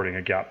reporting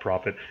a GAAP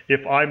profit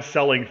if I'm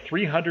selling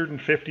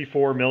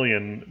 $354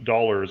 million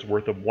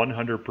worth of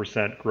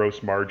 100%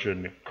 gross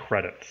margin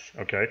credits.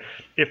 Okay,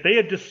 if they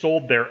had just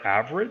sold their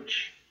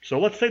average, so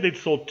let's say they'd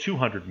sold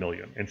 200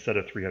 million instead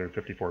of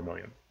 354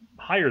 million,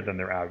 higher than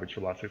their average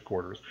for the last 6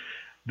 quarters,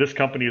 this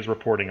company is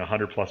reporting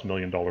 $100+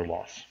 million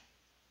loss.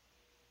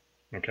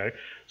 Okay,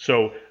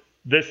 so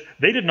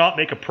they did not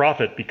make a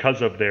profit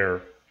because of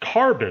their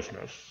car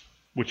business,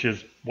 which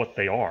is what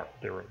they are.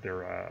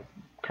 They're a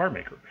car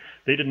maker.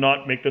 They did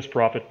not make this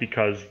profit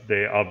because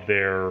of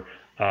their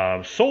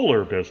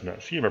solar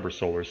business. You remember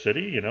Solar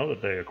City, that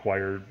they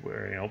acquired,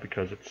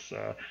 because it's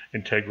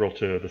integral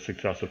to the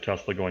success of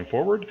Tesla going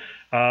forward.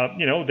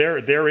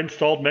 Their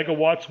installed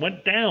megawatts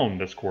went down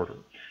this quarter.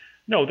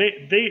 No,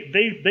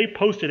 they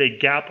posted a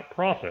GAAP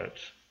profit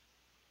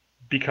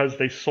because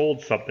they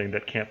sold something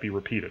that can't be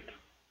repeated.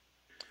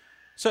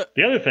 So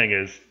the other thing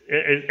is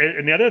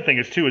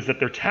that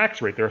their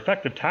tax rate, their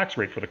effective tax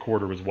rate for the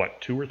quarter was what,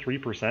 2 or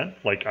 3%?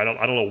 Like I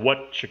don't know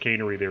what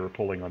chicanery they were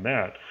pulling on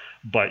that,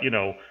 but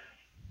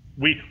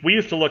we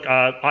used to look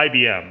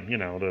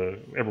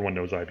IBM. Everyone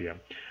knows IBM.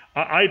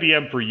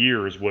 IBM for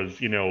years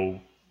was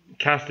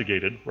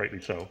castigated,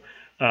 rightly so,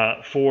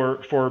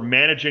 for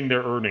managing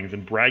their earnings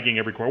and bragging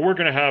every quarter. We're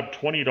going to have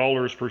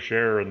 $20 per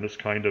share and this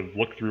kind of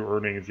look through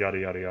earnings, yada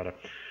yada yada.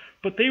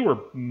 But they were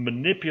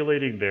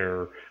manipulating they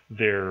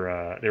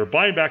were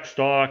buying back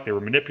stock, they were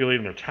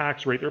manipulating their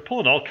tax rate, they were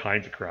pulling all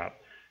kinds of crap.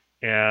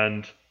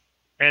 And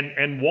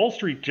Wall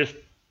Street just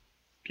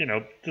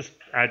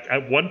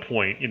at one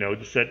point,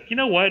 just said, you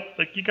know what,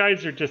 like you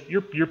guys are just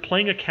you're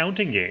playing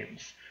accounting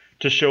games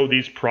to show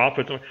these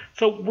profits.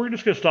 So we're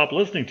just going to stop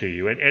listening to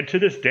you. And to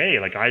this day,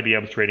 like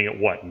IBM's trading at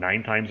what,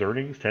 9 times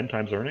earnings, 10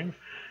 times earnings?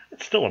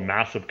 It's still a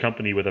massive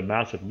company with a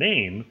massive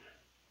name.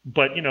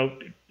 But,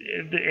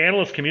 the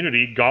analyst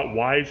community got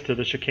wise to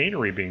the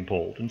chicanery being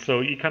pulled. And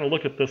so you kind of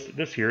look at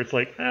this here, it's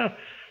like,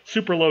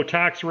 super low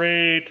tax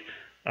rate,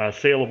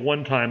 sale of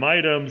one-time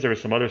items.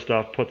 There's some other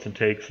stuff, puts and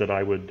takes that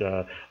I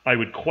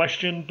would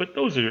question. But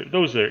those are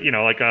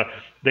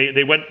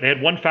they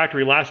had one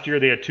factory last year,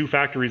 they had 2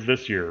 factories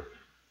this year.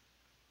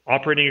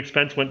 Operating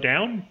expense went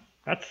down.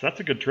 That's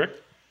a good trick.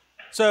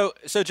 So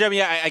Jim,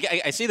 yeah,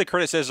 I see the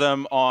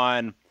criticism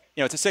on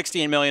it's a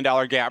 $16 million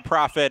GAAP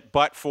profit,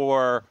 but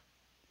for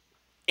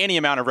any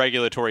amount of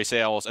regulatory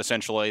sales,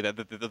 essentially, that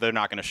they're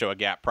not going to show a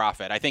GAAP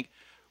profit. I think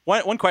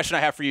one question I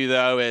have for you,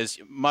 though, is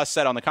Musk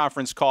said on the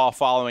conference call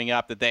following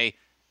up that they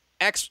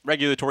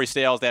regulatory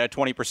sales, they had a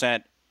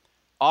 20%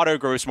 auto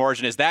gross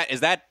margin. Is that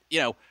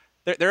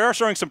They are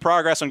showing some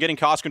progress on getting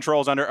cost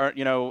controls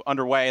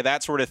underway,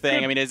 that sort of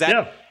thing. I mean, is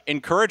that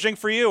encouraging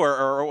for you,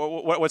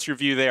 or what's your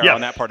view there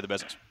on that part of the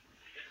business?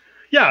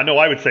 Yeah, no,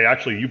 I would say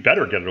actually you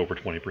better get it over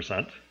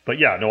 20%. But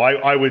yeah, no,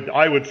 I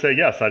would say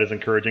yes, that is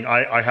encouraging.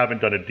 I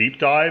haven't done a deep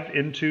dive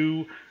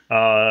into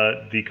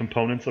the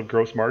components of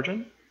gross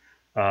margin,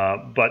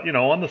 but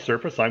on the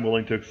surface, I'm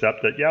willing to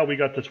accept that. Yeah, we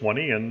got the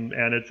 20, and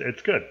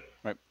it's good.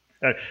 Right.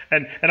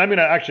 And I'm going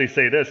to actually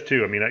say this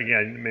too. I mean,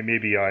 again,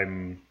 maybe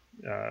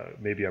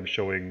I'm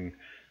showing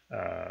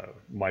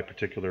my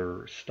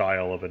particular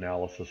style of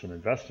analysis and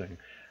investing.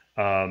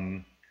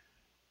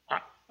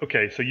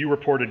 Okay, so you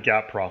reported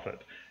GAAP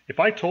profit. If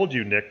I told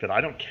you, Nick, that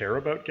I don't care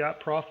about GAAP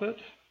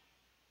profit,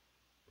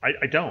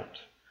 I don't.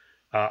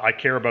 I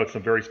care about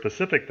some very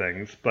specific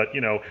things, but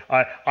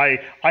I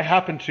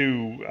happen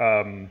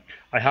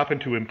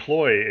to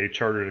employ a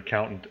chartered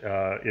accountant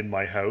in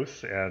my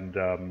house, and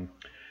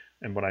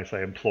when I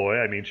say employ,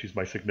 I mean she's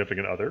my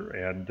significant other,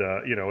 and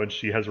and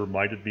she has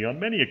reminded me on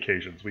many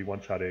occasions. We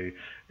once had a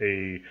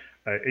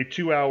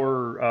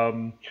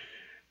 2-hour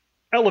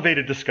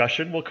elevated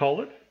discussion, we'll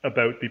call it,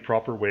 about the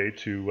proper way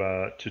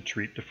to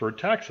treat deferred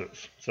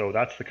taxes. So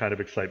that's the kind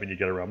of excitement you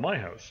get around my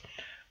house.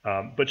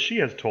 But she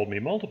has told me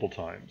multiple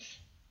times,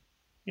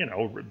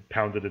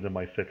 pounded into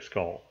my thick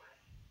skull,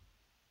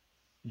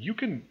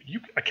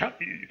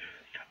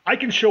 I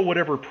can show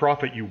whatever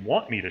profit you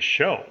want me to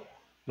show.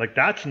 Like,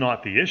 that's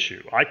not the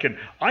issue. I can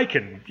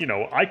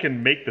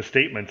make the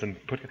statements and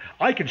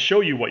I can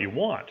show you what you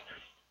want.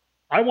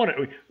 I want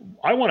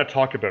to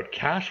talk about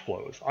cash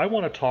flows. I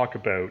want to talk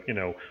about,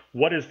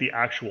 what is the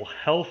actual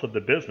health of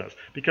the business,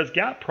 because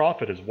GAAP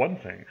profit is one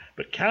thing,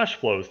 but cash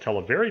flows tell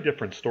a very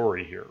different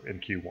story here in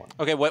Q1.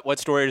 Okay. What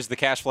story does the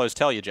cash flows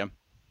tell you, Jim?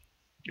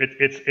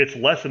 It's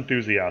less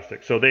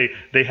enthusiastic. So they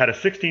had a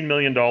 $16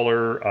 million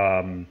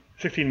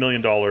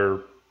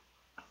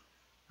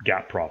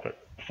GAAP profit.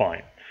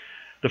 Fine.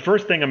 The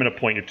first thing I'm going to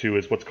point you to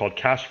is what's called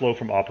cash flow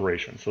from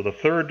operations. So the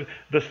third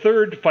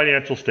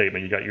financial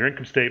statement, you got your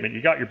income statement,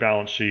 you got your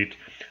balance sheet.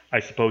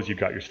 I suppose you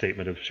got your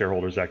statement of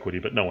shareholders' equity,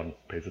 but no one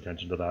pays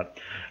attention to that.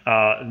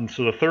 And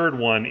so the third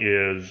one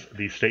is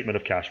the statement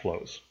of cash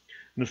flows.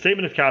 And the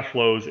statement of cash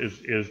flows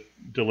is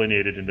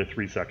delineated into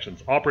 3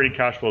 sections: operating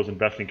cash flows,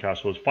 investing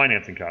cash flows,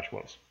 financing cash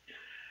flows.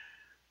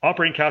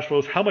 Operating cash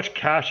flows, how much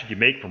cash did you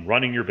make from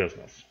running your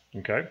business?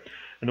 Okay.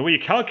 And the way you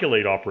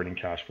calculate operating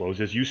cash flows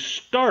is you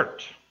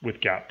start with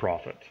GAAP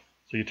profit.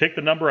 So you take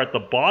the number at the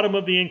bottom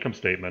of the income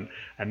statement,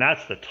 and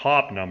that's the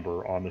top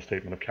number on the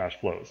statement of cash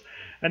flows.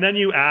 And then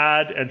you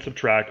add and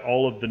subtract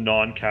all of the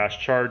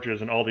non-cash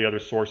charges and all the other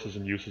sources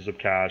and uses of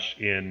cash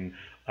in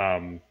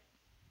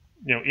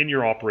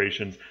your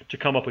operations to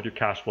come up with your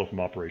cash flow from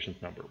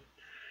operations number.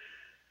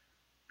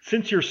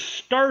 Since you're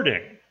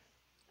starting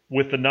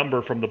with the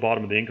number from the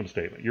bottom of the income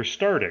statement, you're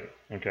starting,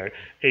 okay?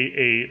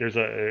 There's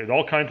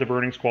all kinds of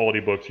earnings quality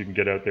books you can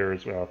get out there.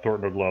 There's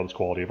Thornton O'Glove's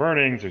Quality of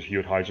Earnings. There's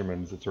Hewitt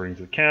Heiserman's It's Earnings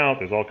That Count.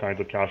 There's all kinds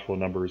of cash flow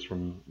numbers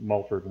from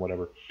Mulford and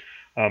whatever.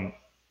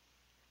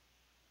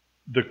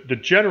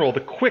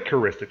 The quick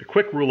heuristic, the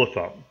quick rule of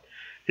thumb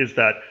is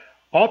that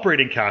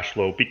operating cash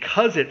flow,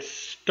 because it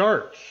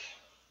starts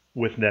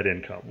with net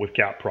income, with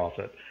GAAP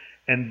profit,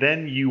 and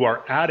then you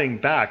are adding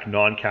back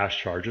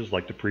non-cash charges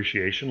like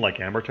depreciation, like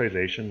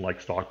amortization, like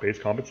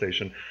stock-based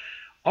compensation,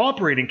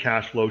 operating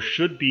cash flow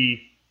should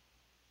be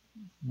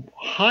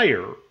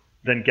higher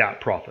than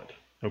GAAP profit.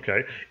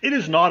 Okay, it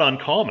is not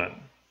uncommon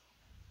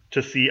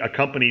to see a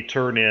company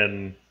turn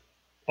in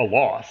a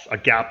loss, a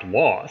GAAP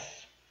loss,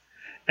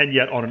 and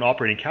yet on an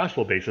operating cash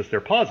flow basis, they're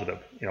positive.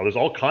 There's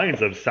all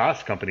kinds of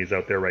SaaS companies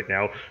out there right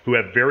now who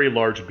have very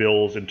large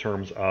bills in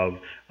terms of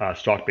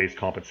stock-based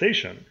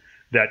compensation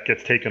that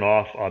gets taken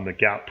off on the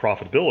GAAP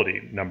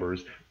profitability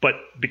numbers, but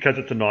because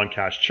it's a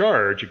non-cash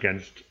charge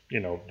against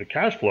the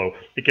cash flow,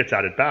 it gets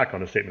added back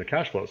on the statement of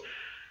cash flows.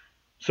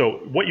 So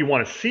what you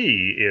want to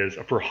see is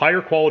for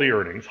higher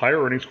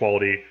earnings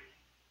quality,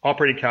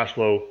 operating cash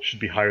flow should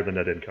be higher than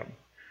net income.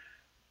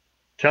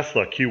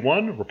 Tesla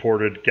Q1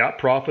 reported GAAP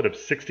profit of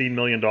 $16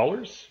 million.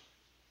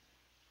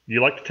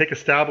 You like to take a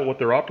stab at what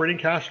their operating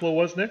cash flow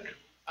was, Nick?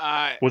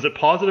 Was it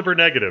positive or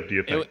negative, do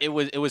you think? It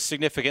was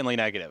significantly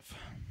negative.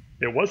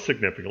 It was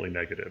significantly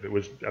negative. It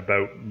was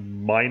about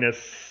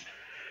minus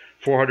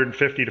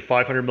 $450 to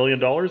 $500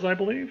 million, I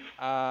believe.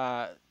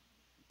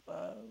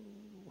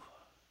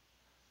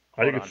 I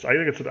think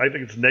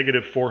it's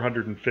negative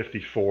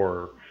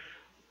 454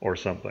 or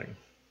something.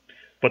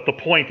 But the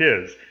point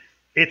is,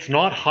 it's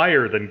not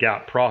higher than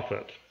GAAP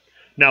profit.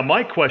 Now,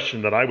 my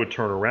question that I would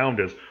turn around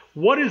is,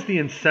 what is the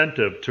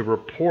incentive to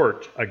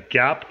report a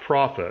GAAP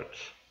profit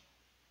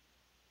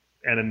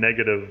and a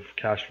negative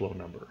cash flow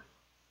number?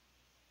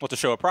 Well, to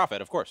show a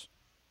profit, of course.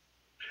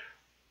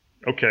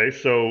 Okay,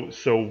 so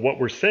what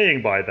we're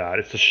saying by that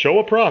is to show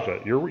a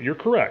profit. You're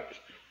correct.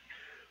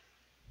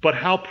 But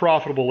how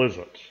profitable is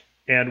it?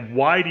 And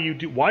why do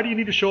you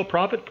need to show a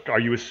profit? Are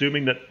you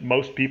assuming that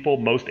most people,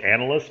 most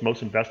analysts,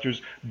 most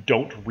investors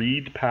don't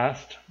read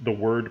past the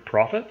word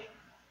profit?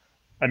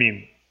 I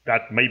mean,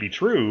 that may be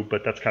true,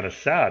 but that's kind of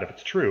sad if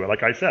it's true.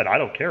 Like I said, I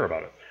don't care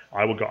about it.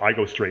 I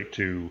go straight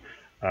to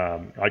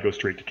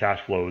cash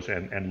flows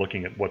and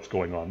looking at what's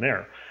going on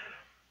there.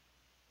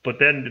 But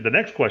then the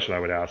next question I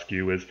would ask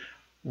you is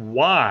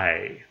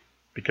why?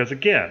 Because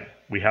again,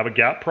 we have a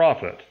GAAP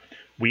profit.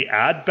 We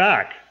add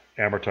back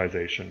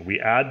amortization.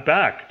 We add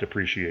back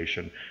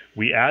depreciation.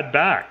 We add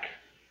back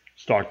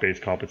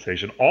stock-based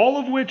compensation, all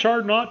of which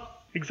are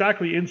not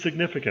exactly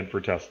insignificant for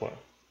Tesla.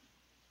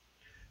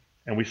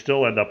 And we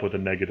still end up with a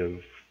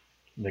negative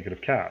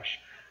cash.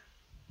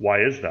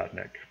 Why is that,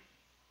 Nick?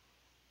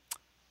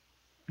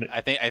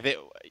 I think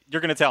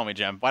you're going to tell me,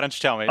 Jim. Why don't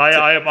you tell me?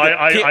 I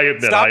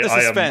admit stop the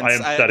suspense. I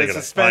am setting it up.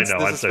 The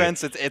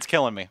suspense, it's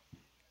killing me.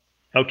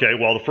 Okay,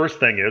 well, the first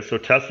thing is, so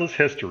Tesla's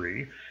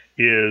history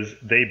is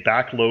they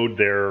backload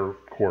their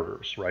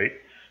quarters, right?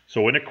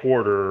 So in a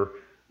quarter,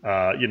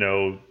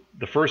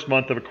 the first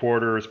month of a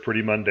quarter is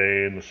pretty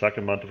mundane. The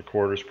second month of a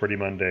quarter is pretty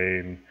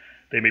mundane.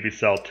 They maybe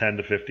sell 10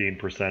 to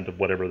 15% of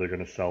whatever they're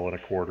going to sell in a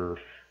quarter,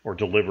 or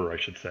deliver, I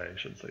should say. I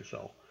shouldn't say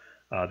sell.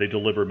 They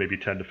deliver maybe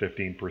 10 to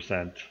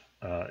 15%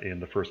 in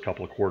the first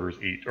couple of quarters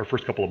each, or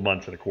first couple of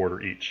months in a quarter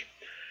each.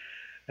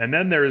 And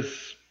then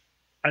there's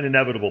an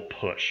inevitable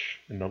push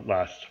in the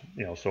last,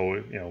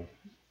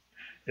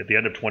 at the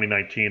end of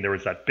 2019, there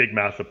was that big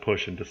massive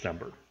push in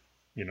December.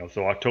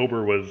 So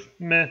October was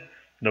meh,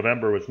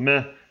 November was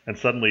meh, and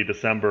suddenly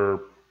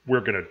December,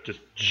 we're going to just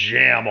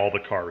jam all the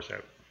cars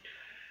out.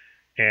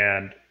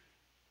 And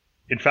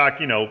in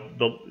fact,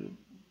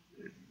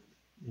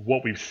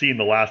 what we've seen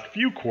the last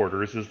few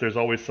quarters is there's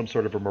always some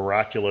sort of a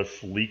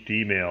miraculous leaked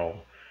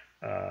email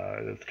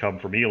that's come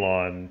from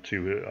Elon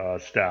to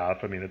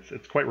staff. I mean,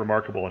 it's quite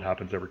remarkable. It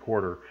happens every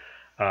quarter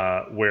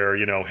where,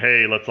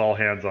 hey, let's all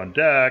hands on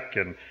deck.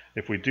 And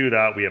if we do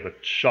that, we have a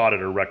shot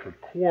at a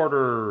record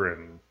quarter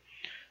and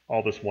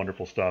all this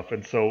wonderful stuff.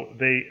 And so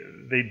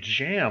they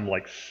jam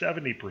like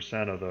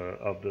 70% of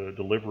the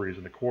deliveries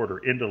in the quarter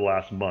into the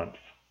last month.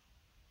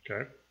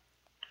 Okay.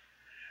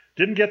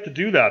 Didn't get to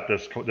do that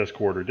this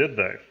quarter, did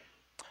they?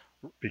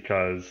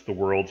 Because the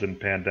world's in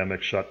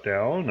pandemic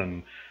shutdown,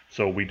 and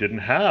so we didn't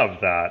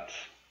have that,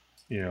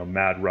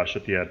 mad rush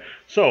at the end.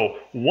 So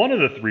one of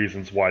the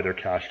reasons why their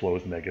cash flow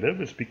is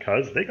negative is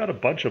because they got a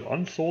bunch of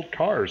unsold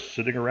cars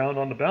sitting around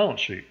on the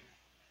balance sheet.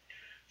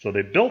 So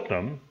they built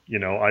them.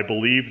 I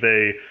believe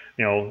they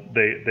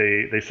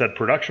said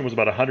production was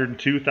about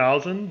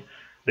 102,000.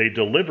 They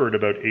delivered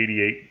about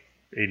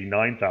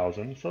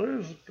 89,000. So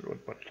there's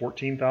what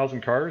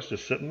 14,000 cars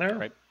just sitting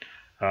there.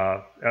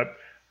 Right.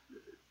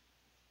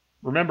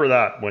 Remember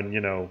that when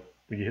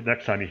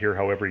next time you hear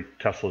how every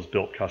Tesla is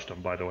built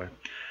custom, by the way.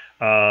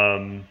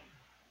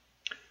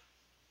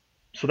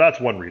 So that's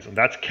one reason.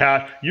 That's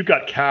cash. You've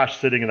got cash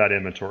sitting in that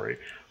inventory.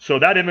 So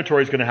that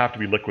inventory is going to have to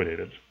be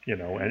liquidated,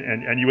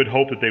 and you would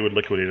hope that they would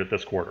liquidate it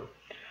this quarter.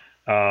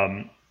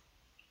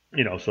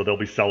 So they'll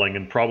be selling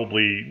and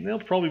they'll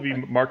probably be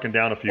marking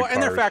down a few cars.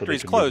 And their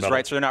factory's closed,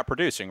 right? So they're not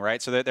producing,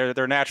 right? So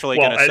they're naturally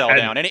going to sell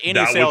down.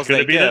 Any sales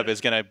they give is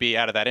going to be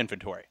out of that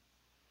inventory.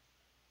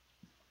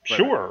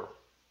 Sure.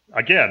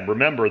 Again,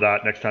 remember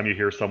that next time you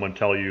hear someone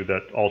tell you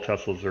that all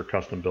Teslas are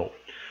custom built.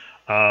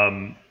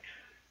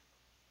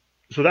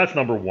 So that's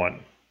number one.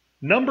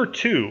 Number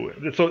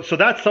two, so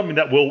that's something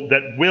that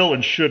will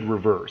and should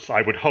reverse,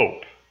 I would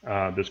hope,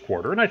 this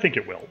quarter, and I think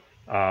it will.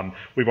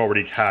 We've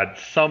already had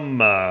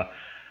some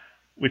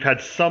We've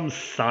had some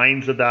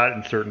signs of that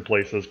in certain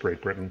places,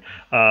 Great Britain,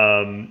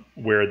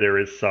 where there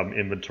is some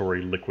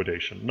inventory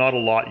liquidation. Not a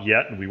lot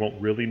yet, and we won't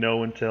really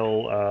know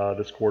until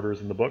this quarter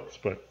is in the books,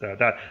 but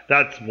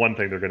that's one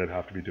thing they're going to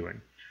have to be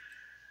doing.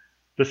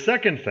 The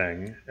second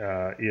thing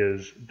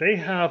is they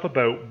have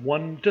about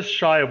just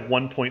shy of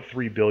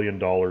 $1.3 billion in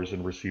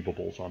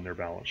receivables on their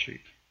balance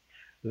sheet.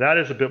 That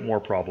is a bit more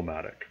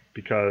problematic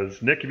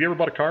because, Nick, have you ever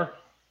bought a car?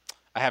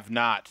 I have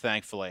not,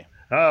 thankfully.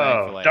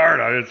 Oh, darn!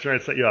 I was trying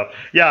to set you up.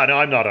 Yeah, no,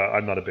 I'm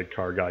not a big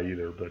car guy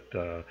either.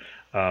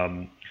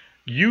 But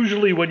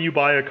usually, when you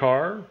buy a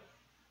car,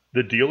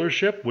 the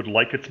dealership would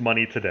like its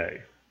money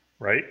today,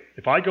 right?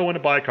 If I go in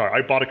to buy a car,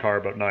 I bought a car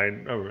about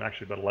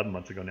 11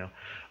 months ago now.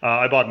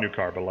 I bought a new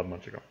car about 11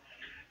 months ago,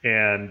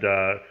 and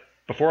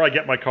before I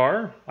get my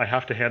car, I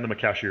have to hand them a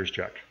cashier's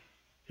check.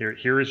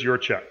 Here is your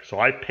check. So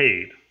I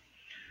paid.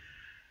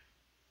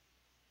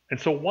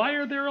 And so why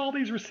are there all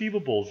these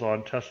receivables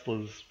on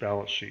Tesla's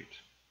balance sheet?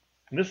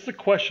 And this is a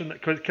question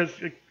that, because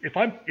if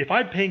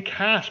I'm paying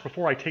cash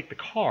before I take the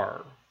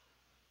car,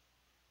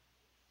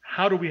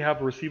 how do we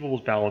have a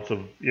receivables balance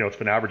of, it's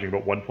been averaging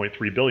about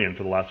 1.3 billion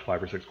for the last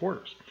 5 or 6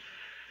 quarters?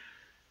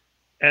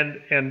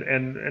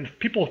 And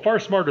people far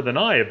smarter than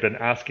I have been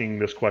asking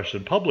this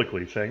question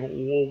publicly, saying,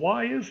 well,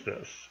 why is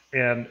this?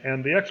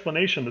 And the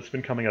explanation that's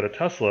been coming out of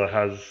Tesla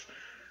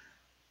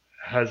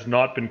has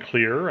not been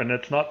clear, and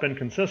it's not been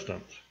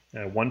consistent.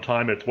 One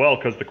time it's,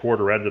 because the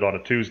quarter ended on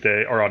a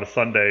Tuesday or on a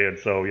Sunday, and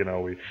so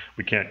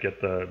we can't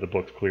get the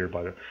books cleared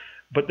by the.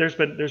 But there's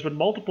been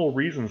multiple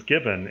reasons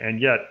given,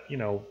 and yet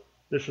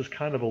this is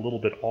kind of a little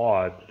bit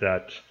odd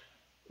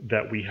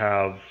that we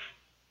have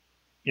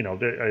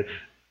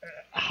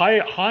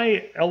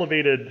high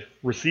elevated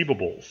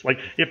receivables. Like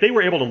if they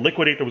were able to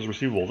liquidate those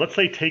receivables, let's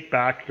say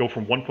go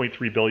from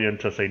 1.3 billion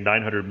to say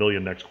 900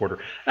 million next quarter.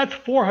 That's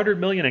 400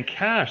 million in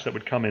cash that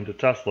would come into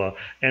Tesla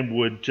and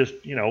would just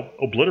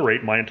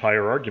obliterate my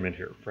entire argument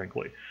here,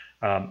 frankly.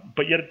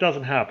 But yet it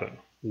doesn't happen.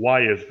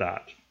 Why is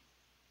that?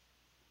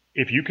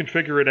 If you can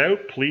figure it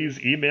out, please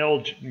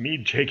email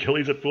me,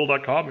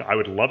 jgillies@fool.com. I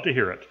would love to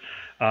hear it.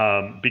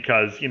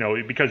 Because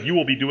you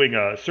will be doing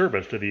a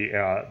service to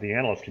the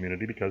analyst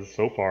community, because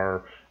so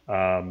far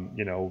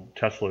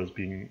Tesla is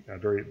being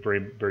very very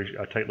very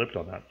tight-lipped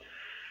on that.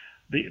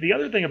 The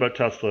other thing about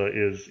Tesla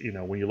is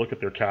when you look at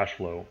their cash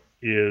flow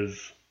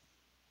is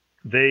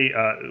they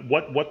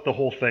what the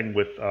whole thing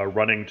with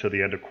running to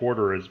the end of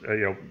quarter is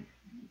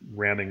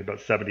ramming about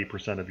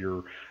 70% of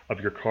your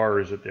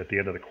cars at the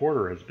end of the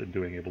quarter has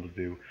been able to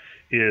do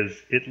is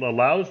it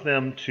allows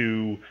them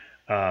to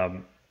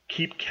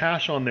keep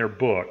cash on their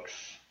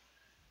books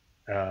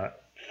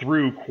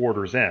through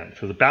quarter's end.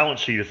 So the balance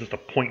sheet is just a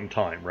point in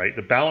time, right?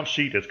 The balance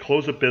sheet is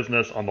close of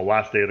business on the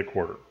last day of the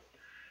quarter.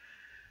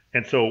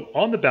 And so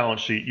on the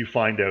balance sheet, you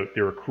find out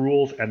their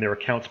accruals and their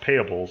accounts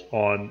payables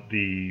on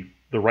the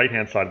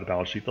right-hand side of the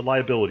balance sheet, the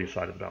liability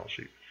side of the balance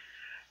sheet.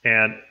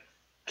 And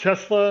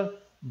Tesla,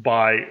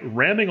 by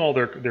ramming all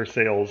their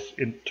sales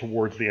in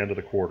towards the end of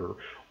the quarter,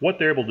 what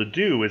they're able to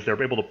do is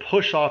they're able to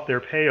push off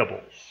their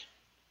payables,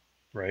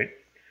 right,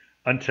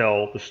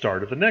 until the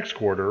start of the next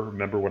quarter.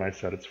 Remember when I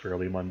said it's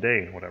fairly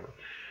mundane, whatever.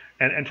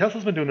 And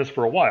Tesla's been doing this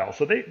for a while.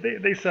 So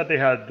they said they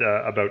had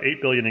about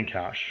 8 billion in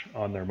cash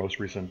on their most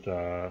recent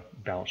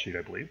balance sheet,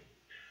 I believe.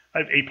 I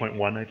have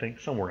 8.1, I think,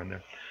 somewhere in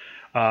there.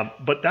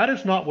 But that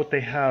is not what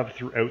they have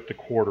throughout the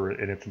quarter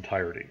in its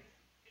entirety.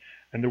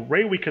 And the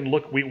way we can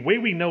look, way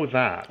we know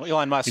that. Well,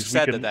 Elon Musk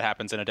said that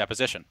happens in a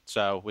deposition,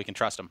 so we can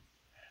trust him.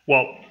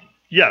 Well,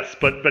 yes,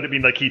 but I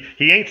mean, like he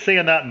ain't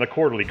saying that in the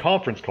quarterly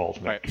conference calls,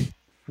 Nick. Right.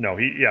 No,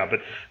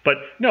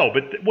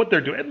 but what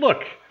they're doing. And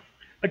look,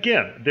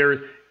 again,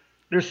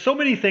 there's so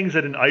many things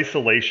that in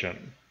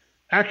isolation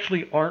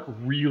actually aren't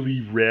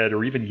really red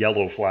or even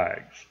yellow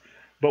flags.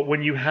 But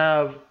when you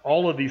have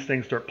all of these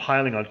things start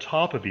piling on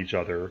top of each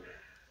other,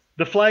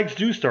 the flags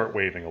do start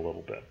waving a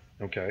little bit.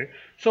 Okay,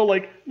 so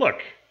like, look.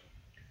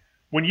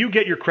 When you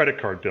get your credit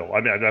card bill,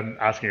 I mean, I'm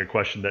asking a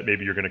question that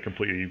maybe you're going to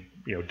completely,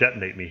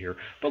 detonate me here.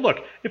 But look,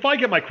 if I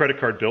get my credit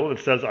card bill and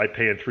it says I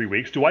pay in 3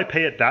 weeks, do I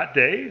pay it that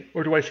day,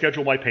 or do I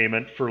schedule my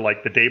payment for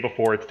like the day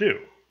before it's due?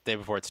 Day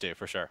before it's due,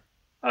 for sure.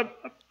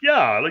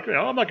 Yeah, like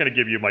I'm not going to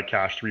give you my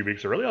cash 3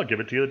 weeks early. I'll give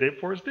it to you the day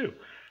before it's due.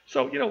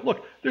 So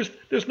look,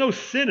 there's no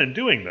sin in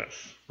doing this,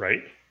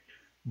 right?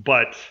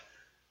 But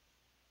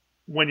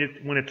when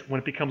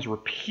it becomes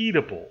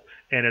repeatable.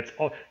 And it's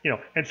all,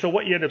 and so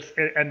what you end up,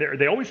 and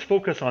they always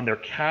focus on their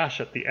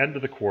cash at the end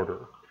of the quarter,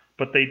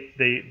 but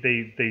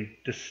they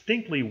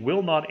distinctly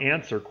will not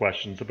answer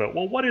questions about,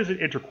 well, what is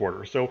it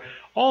interquarter? So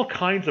all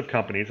kinds of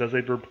companies, as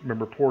they've been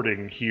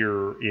reporting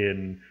here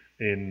in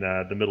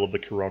the middle of the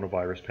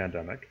coronavirus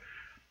pandemic,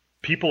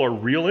 people are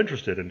real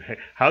interested in, hey,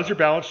 how's your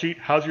balance sheet?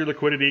 How's your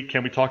liquidity?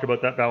 Can we talk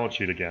about that balance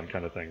sheet again,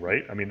 kind of thing,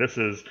 right? I mean, this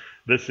is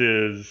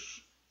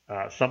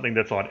something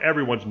that's on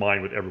everyone's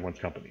mind with everyone's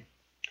company.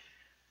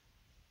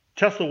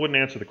 Tesla wouldn't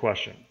answer the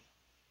question.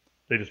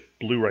 They just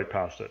blew right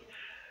past it.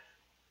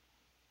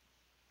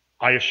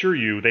 I assure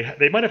you,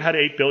 they might have had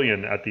 8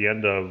 billion at the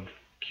end of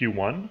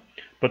Q1,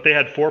 but they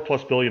had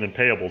 4+ billion in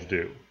payables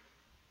due.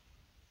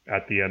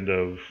 at the end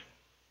of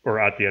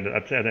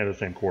the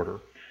same quarter.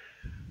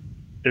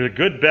 There's a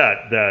good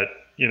bet that,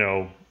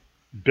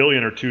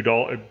 billion or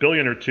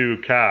two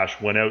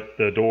cash went out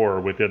the door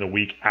within a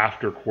week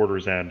after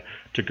quarter's end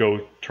to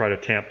go try to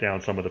tamp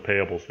down some of the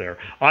payables there.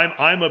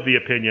 I'm of the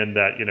opinion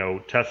that,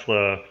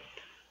 Tesla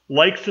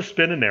likes to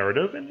spin a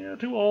narrative, and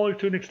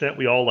to an extent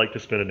we all like to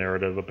spin a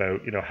narrative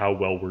about, how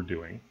well we're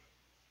doing.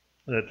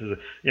 That is,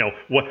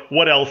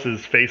 what else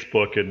is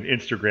Facebook and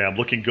Instagram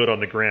looking good on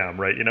the gram,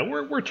 right?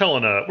 We're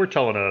telling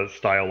a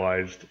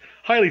stylized,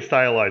 highly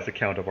stylized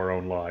account of our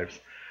own lives.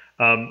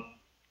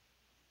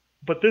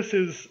 But this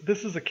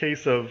is a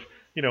case of,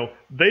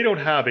 they don't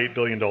have $8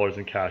 billion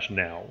in cash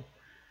now.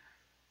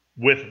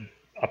 With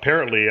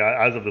apparently,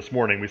 as of this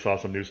morning, we saw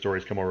some news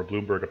stories come over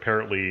Bloomberg.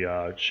 Apparently,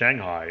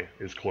 Shanghai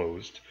is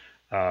closed,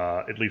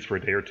 at least for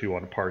a day or two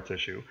on a parts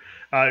issue.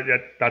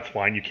 That's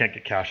fine. You can't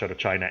get cash out of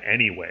China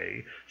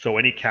anyway. So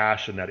any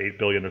cash in that $8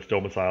 billion that's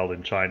domiciled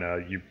in China,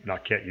 you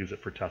can't use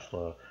it for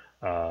Tesla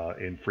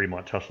in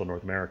Fremont, Tesla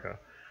North America.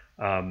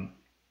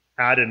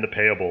 Add in the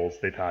payables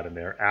they've had in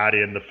there. Add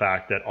in the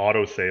fact that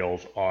auto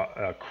sales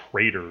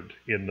cratered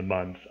in the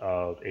month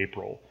of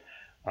April.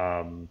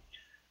 I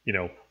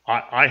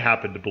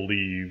happen to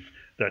believe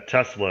that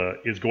Tesla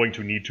is going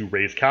to need to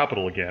raise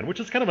capital again, which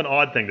is kind of an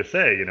odd thing to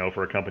say,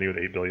 for a company with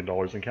 $8 billion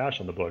in cash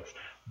on the books.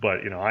 But,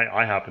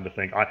 I happen to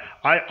think,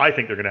 I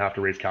think they're going to have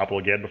to raise capital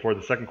again before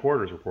the second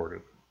quarter is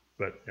reported.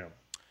 But,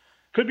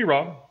 could be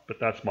wrong, but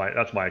that's my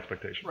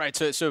expectation. Right.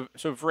 So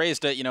we've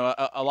raised a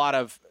lot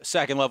of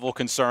second level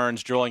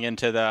concerns, drilling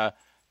into the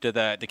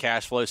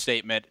cash flow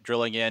statement,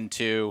 drilling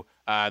into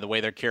the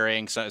way they're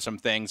carrying some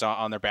things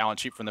on their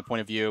balance sheet from the point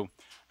of view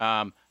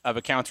of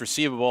accounts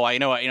receivable. I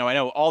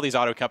know all these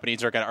auto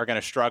companies are going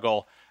to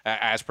struggle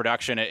as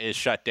production is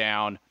shut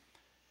down.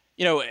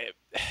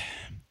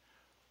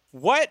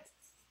 What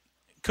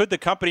could the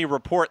company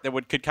report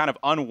that could kind of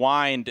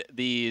unwind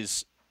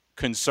these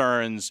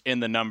concerns in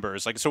the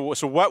numbers? Like, so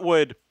what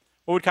would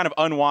kind of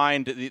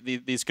unwind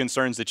these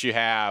concerns that you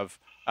have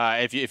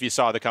if you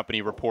saw the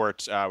company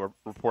report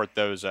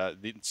those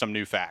some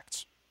new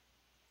facts?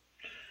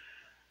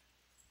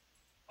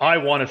 I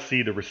want to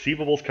see the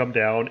receivables come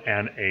down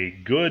and a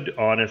good,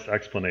 honest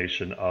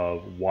explanation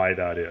of why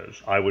that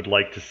is. I would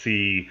like to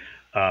see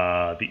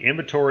the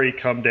inventory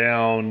come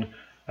down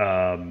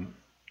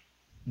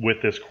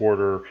with this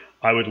quarter.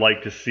 I would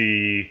like to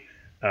see,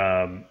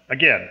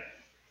 again,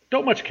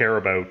 don't much care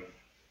about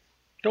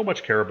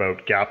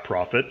GAAP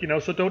profit,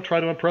 so don't try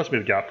to impress me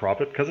with GAAP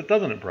profit because it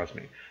doesn't impress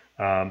me.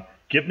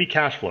 Give me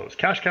cash flows,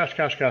 cash.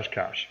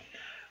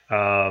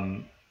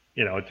 I'm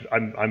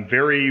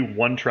very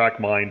one-track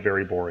mind,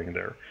 very boring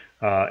there.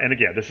 And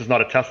again, this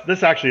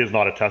actually is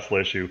not a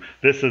Tesla issue.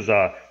 This is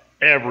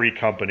every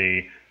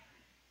company.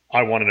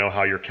 I want to know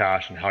how your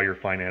cash and how your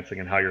financing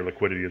and how your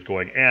liquidity is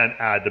going, and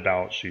add the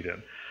balance sheet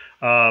in.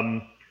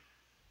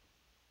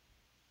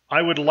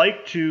 I would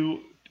like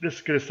to. This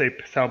is going to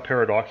sound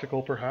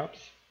paradoxical,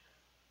 perhaps.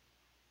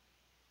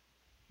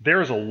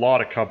 There's a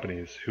lot of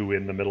companies who,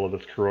 in the middle of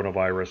this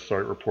coronavirus,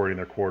 start reporting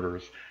their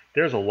quarters.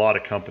 There's a lot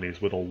of companies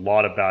with a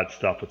lot of bad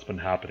stuff that's been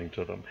happening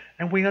to them.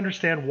 And we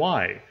understand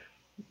why.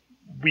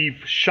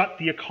 We've shut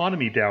the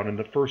economy down in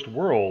the first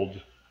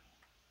world,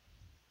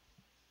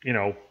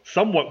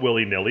 somewhat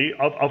willy-nilly,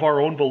 of our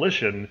own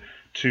volition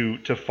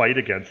to fight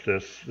against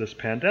this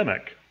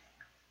pandemic.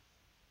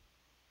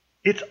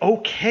 It's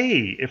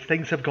okay if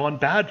things have gone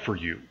bad for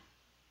you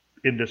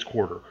in this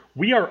quarter.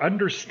 We are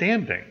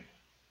understanding.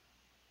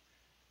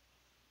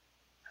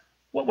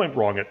 What went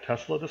wrong at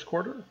Tesla this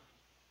quarter?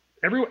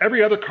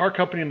 Every other car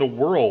company in the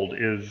world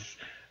is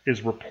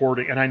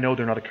reporting, and I know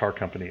they're not a car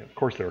company. Of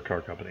course, they're a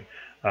car company.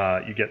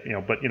 They're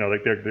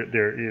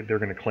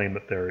going to claim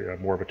that they're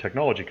more of a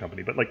technology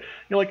company. But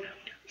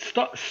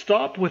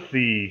stop with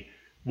the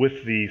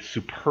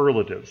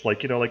superlatives.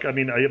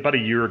 About a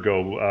year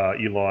ago,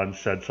 Elon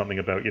said something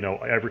about,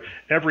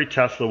 every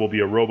Tesla will be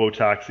a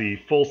robo-taxi,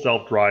 full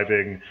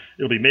self-driving.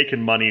 It'll be making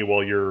money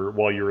while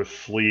you're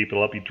asleep.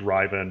 It'll help you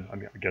driving. I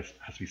guess it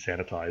has to be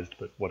sanitized,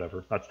 but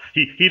whatever.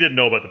 He didn't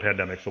know about the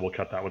pandemic, so we'll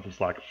cut that with some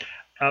slack.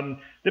 There'll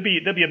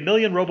be 1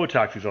 million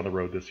robo-taxis on the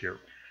road this year.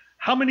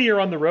 How many are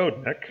on the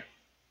road, Nick?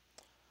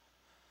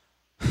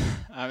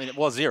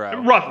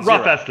 Zero.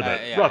 Rough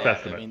estimate. Rough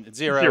estimate.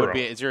 Zero would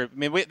be zero.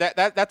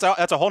 That's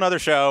a whole nother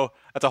show.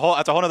 That's a whole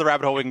other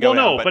rabbit hole we can go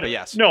down. But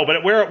yes. No,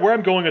 but where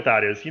I'm going with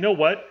that is, you know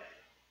what?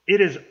 It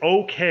is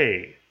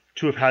okay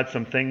to have had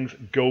some things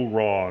go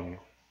wrong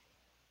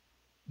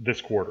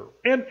this quarter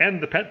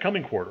and the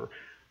coming quarter.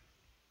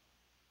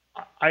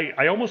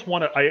 I almost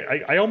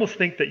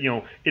think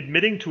that,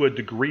 admitting to a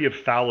degree of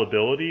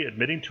fallibility,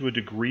 admitting to a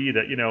degree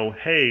that,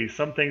 hey,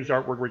 some things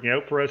aren't working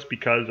out for us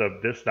because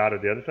of this, that, or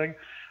the other thing.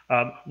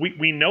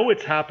 We know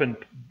it's happened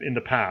in the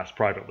past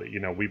privately.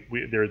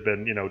 There's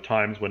been,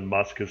 times when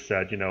Musk has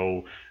said,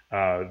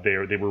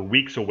 they were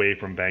weeks away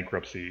from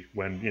bankruptcy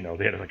when,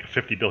 they had like a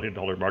 $50 billion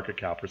market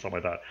cap or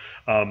something like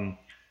that.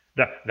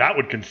 That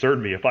would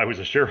concern me if I was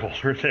a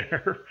shareholder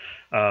there.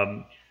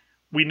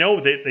 we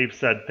know that they've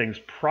said things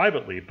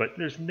privately, but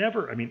there's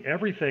never, I mean,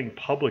 everything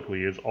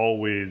publicly is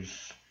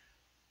always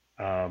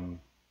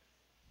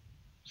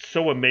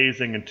so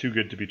amazing and too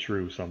good to be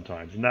true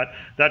sometimes. And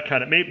that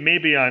kind of,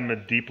 maybe I'm a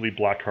deeply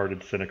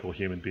black-hearted, cynical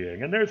human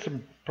being. And there's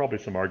probably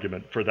some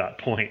argument for that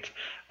point.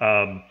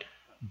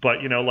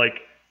 But, like,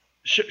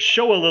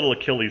 show a little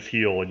Achilles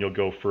heel and you'll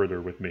go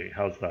further with me.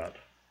 How's that?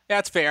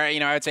 That's fair.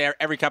 I would say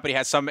every company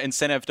has some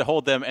incentive to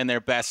hold them in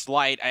their best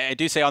light. I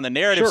do say on the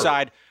narrative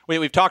side,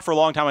 we've talked for a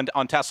long time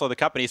on Tesla, the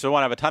company, so we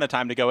won't have a ton of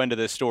time to go into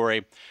this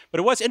story. But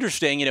it was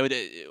interesting.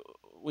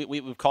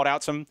 We've called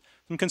out some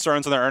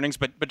concerns on their earnings,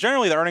 but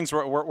generally the earnings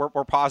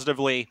were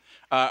positively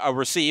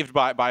received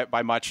by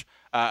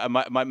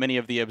many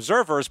of the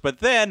observers. But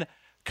then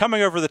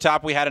coming over the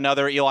top, we had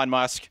another Elon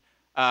Musk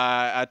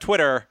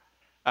Twitter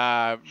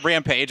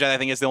rampage. I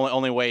think is the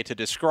only way to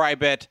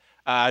describe it.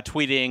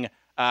 Tweeting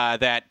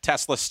that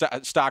Tesla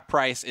stock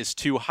price is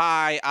too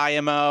high,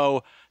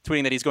 IMO,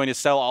 tweeting that he's going to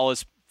sell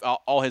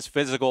all his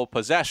physical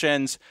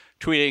possessions,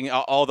 tweeting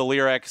all the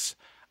lyrics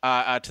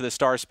to the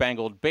Star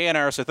Spangled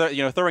Banner. So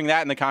throwing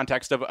that in the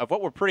context of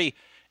what were pretty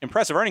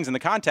impressive earnings in the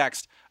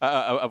context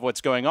of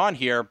what's going on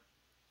here.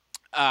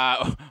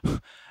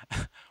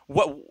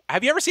 What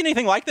have you ever seen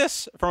anything like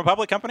this from a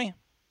public company?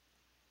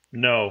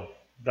 No,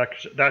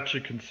 that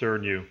should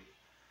concern you.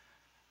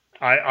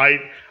 I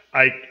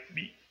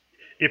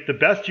if the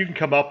best you can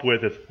come up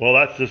with is, well,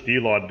 that's just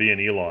Elon being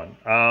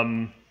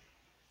Elon.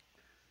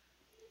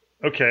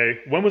 Okay,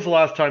 when was the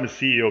last time the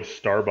CEO of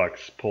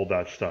Starbucks pulled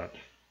that stunt?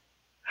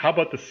 How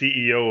about the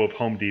CEO of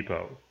Home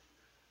Depot?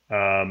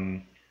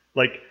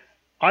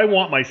 I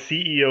want my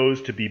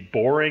CEOs to be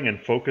boring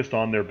and focused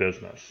on their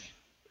business.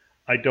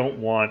 I don't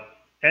want,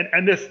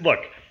 and this, look,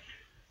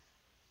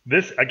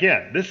 this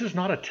is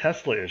not a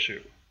Tesla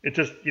issue. It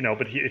just,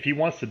 but if he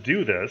wants to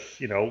do this,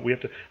 we have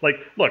to,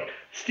 look,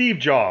 Steve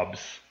Jobs,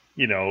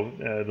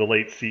 the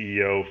late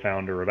CEO,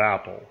 founder of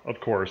Apple,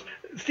 of course.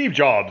 Steve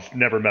Jobs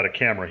never met a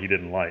camera he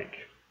didn't like,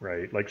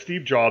 right? Like,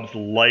 Steve Jobs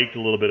liked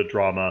a little bit of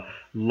drama,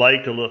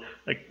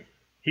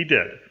 he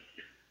did.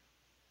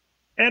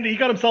 And he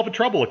got himself in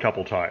trouble a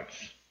couple times,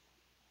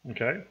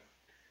 okay?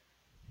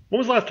 When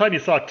was the last time you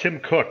saw Tim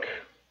Cook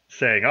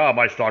saying,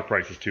 my stock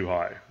price is too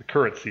high, the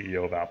current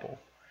CEO of Apple?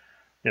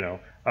 The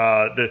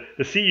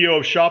CEO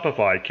of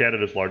Shopify,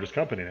 Canada's largest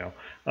company now,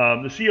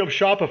 the CEO of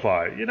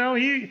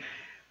Shopify,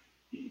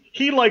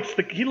 he likes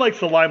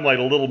the limelight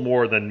a little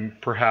more than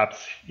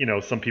perhaps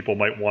some people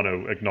might want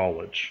to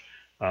acknowledge,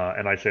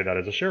 and I say that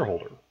as a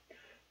shareholder.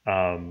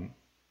 But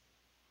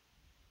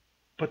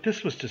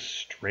this was just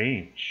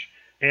strange,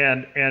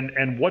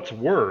 and what's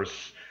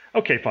worse.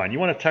 Okay, fine. You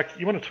want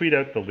to tweet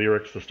out the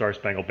lyrics, the Star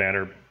Spangled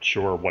Banner,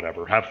 sure,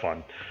 whatever, have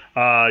fun.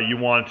 You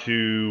want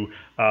to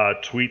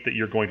tweet that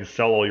you're going to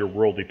sell all your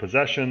worldly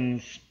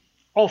possessions,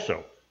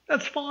 also,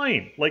 that's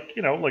fine.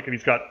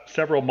 He's got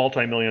several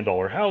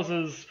multi-million-dollar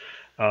houses.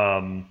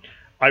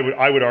 I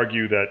would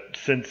argue that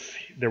since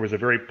there was a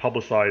very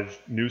publicized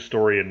news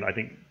story in, I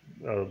think,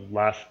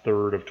 last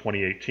third of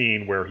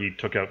 2018 where he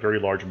took out very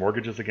large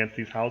mortgages against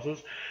these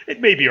houses, it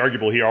may be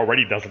arguable he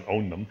already doesn't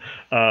own them.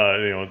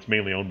 It's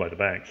mainly owned by the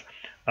banks.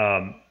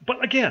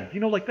 But again,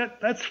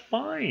 that's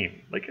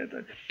fine.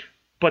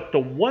 But the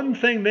one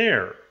thing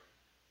there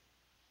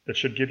that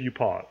should give you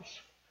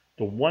pause,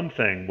 the one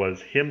thing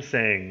was him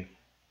saying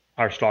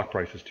our stock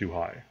price is too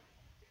high.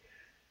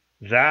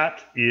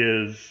 That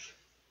is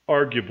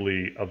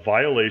arguably a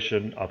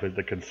violation of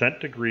the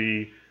consent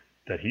decree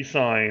that he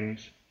signed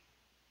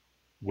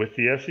with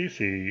the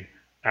SEC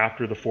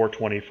after the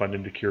 420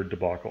 funding secured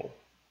debacle,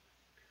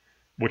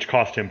 which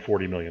cost him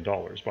 $40 million,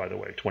 by the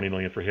way. $20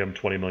 million for him,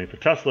 $20 million for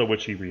Tesla,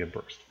 which he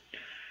reimbursed.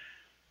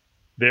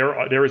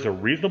 There is a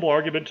reasonable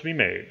argument to be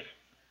made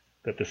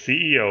that the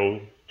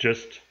CEO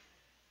just,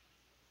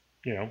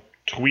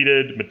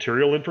 tweeted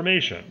material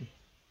information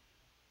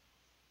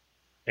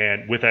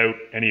and without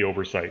any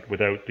oversight,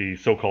 without the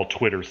so-called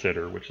Twitter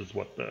sitter, which is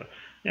what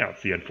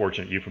it's the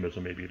unfortunate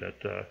euphemism maybe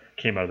that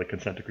came out of the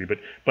consent decree. But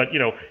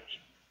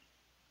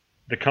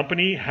the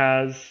company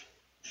has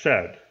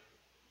said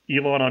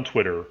Elon on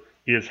Twitter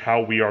is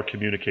how we are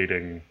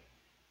communicating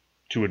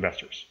to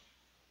investors.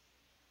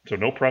 So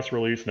no press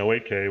release, no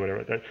 8K,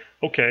 whatever.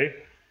 Okay,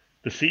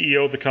 the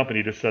CEO of the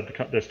company just said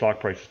the stock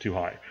price is too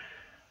high.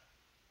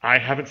 I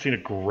haven't seen a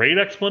great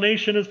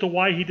explanation as to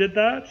why he did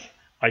that.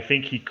 I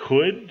think he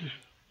could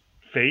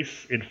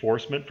face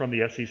enforcement from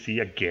the SEC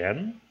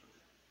again.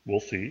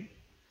 We'll see.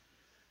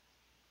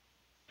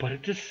 But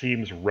it just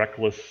seems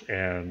reckless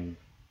and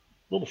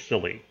a little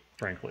silly,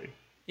 frankly.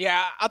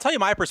 Yeah, I'll tell you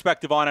my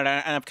perspective on it,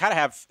 and I kind of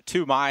have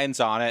two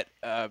minds on it.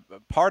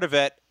 Part of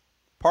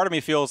me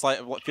feels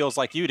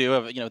like you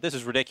do. This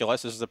is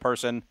ridiculous. This is a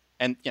person,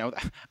 and I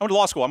went to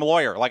law school. I'm a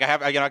lawyer. Like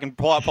I can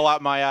pull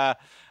out my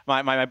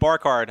my bar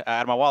card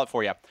out of my wallet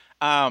for you.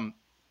 To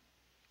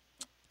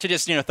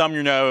just thumb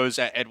your nose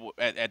at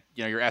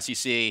your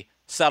SEC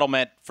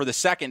settlement for the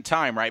second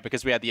time, right?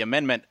 Because we had the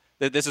amendment.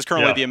 This is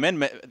currently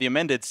the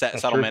amended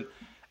settlement.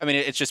 True. I mean,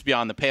 it's just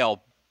beyond the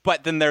pale.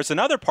 But then there's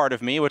another part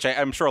of me, which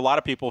I'm sure a lot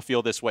of people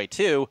feel this way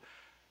too,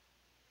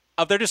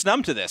 they're just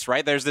numb to this,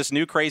 right? There's this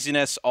new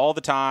craziness all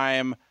the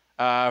time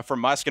from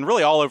Musk and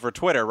really all over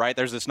Twitter, right?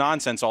 There's this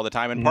nonsense all the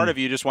time, and part of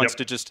you just wants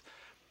to just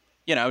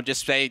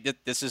say that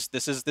this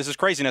is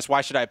craziness.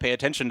 Why should I pay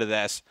attention to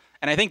this?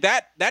 And I think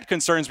that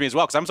concerns me as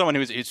well, because I'm someone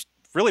who's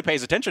really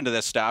pays attention to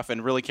this stuff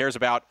and really cares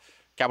about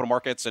capital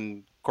markets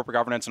and corporate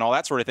governance and all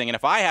that sort of thing. And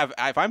if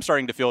I'm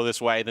starting to feel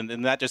this way,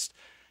 then that just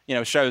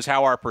shows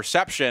how our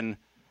perception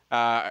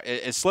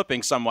is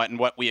slipping somewhat in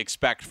what we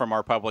expect from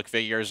our public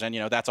figures. And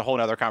that's a whole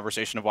other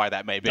conversation of why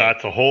that may be.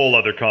 That's a whole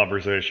other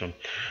conversation.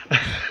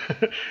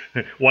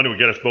 One that would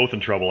get us both in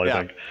trouble, I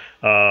think.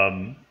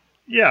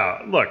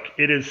 Look,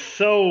 it is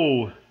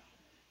so.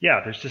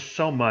 There's just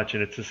so much,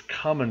 and it's just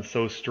coming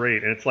so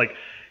straight, and it's like.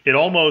 It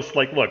almost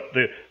look,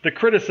 the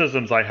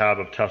criticisms I have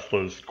of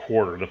Tesla's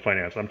quarter, the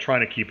finance, I'm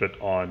trying to keep it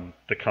on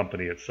the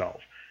company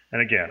itself.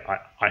 And again,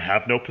 I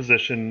have no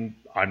position.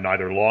 I'm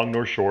neither long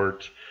nor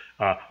short.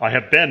 I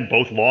have been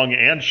both long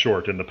and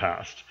short in the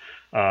past,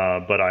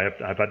 but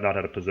I've not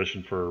had a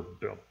position for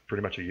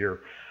pretty much a year.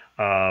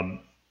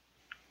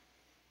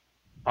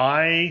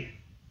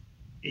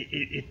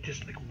 It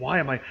just why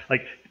am I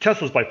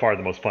Tesla's by far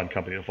the most fun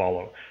company to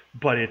follow,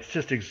 but it's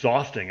just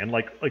exhausting. And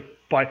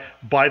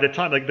by the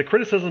time the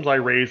criticisms I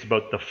raised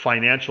about the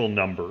financial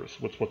numbers,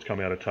 what's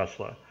coming out of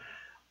Tesla,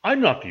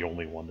 I'm not the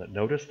only one that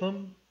noticed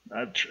them.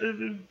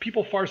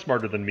 People far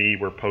smarter than me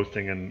were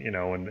posting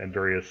and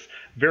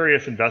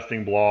various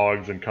investing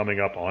blogs and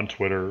coming up on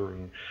Twitter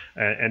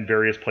and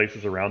various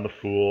places around the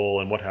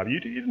Fool and what have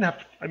you. You didn't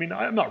have.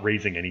 I'm not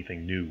raising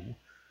anything new.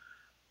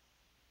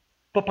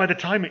 But by the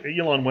time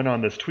Elon went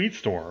on this tweet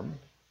storm,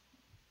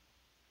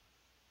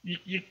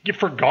 you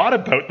forgot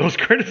about those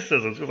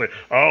criticisms. It was like,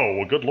 oh,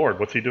 well, good Lord,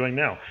 what's he doing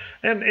now?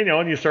 And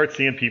and you start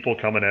seeing people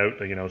coming out,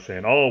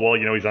 saying, oh, well,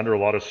 he's under a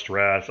lot of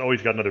stress. Oh,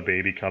 he's got another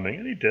baby coming,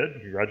 and he did.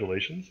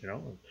 Congratulations,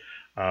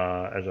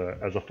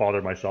 as a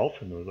father myself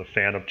and as a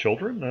fan of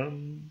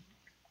children,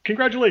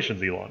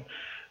 congratulations, Elon.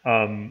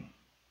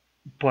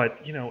 But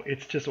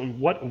it's just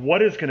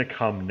what is going to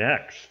come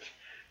next.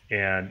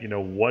 And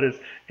what is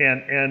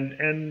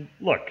and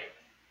look,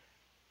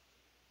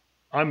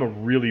 I'm a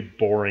really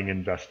boring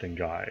investing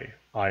guy.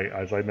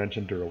 As I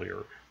mentioned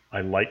earlier,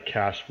 I like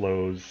cash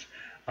flows.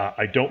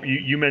 I don't.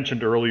 You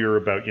mentioned earlier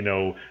about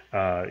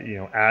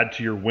add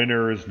to your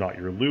winners, not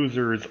your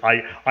losers.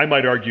 I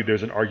might argue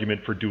there's an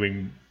argument for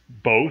doing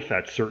both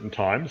at certain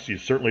times. You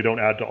certainly don't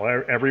add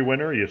to every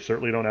winner. You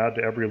certainly don't add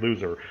to every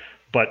loser.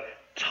 But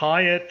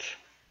tie it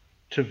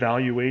to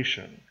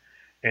valuation,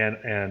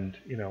 and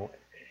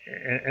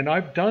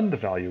I've done the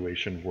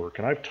valuation work,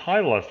 and I've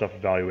tied a lot of stuff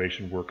of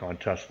valuation work on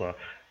Tesla.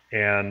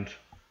 And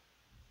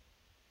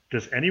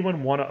does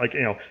anyone want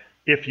to,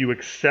 if you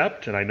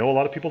accept, and I know a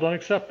lot of people don't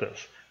accept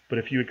this, but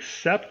if you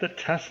accept that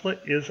Tesla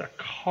is a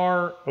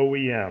car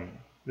OEM,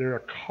 they're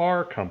a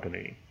car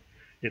company,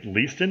 at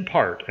least in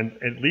part, and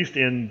at least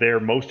in their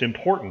most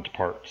important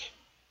parts,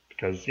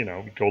 because,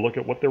 go look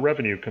at what their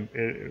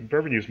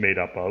revenue's made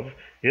up of.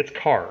 It's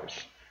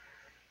cars.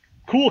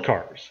 Cool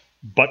cars,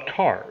 but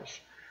cars.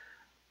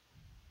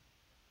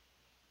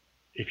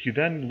 If you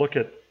then look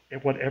at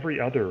what every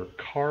other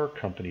car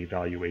company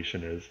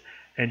valuation is,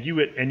 and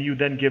you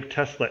then give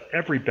Tesla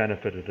every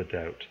benefit of the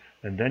doubt,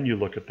 and then you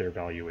look at their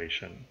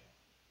valuation,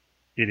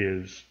 it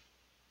is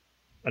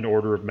an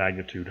order of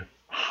magnitude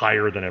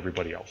higher than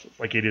everybody else's.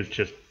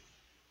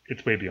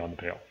 It's way beyond the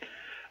pale.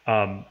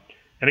 And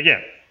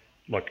again,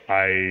 look,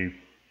 I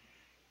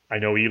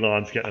know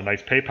Elon's getting a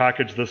nice pay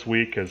package this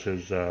week as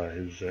his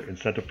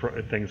incentive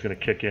thing's going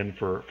to kick in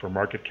for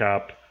market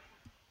cap.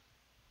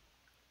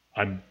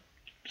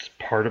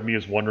 Part of me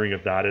is wondering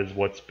if that is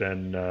what's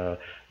been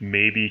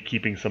maybe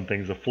keeping some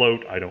things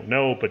afloat. I don't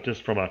know, but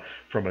just from a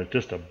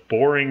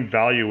boring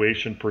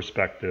valuation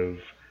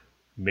perspective,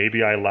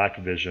 maybe I lack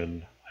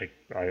vision.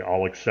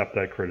 I'll accept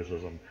that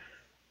criticism,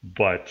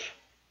 but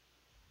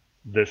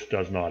this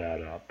does not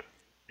add up,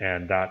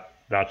 and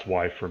that's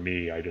why for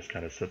me I just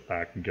kind of sit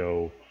back and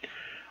go,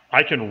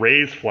 I can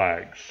raise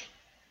flags,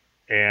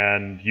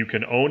 and you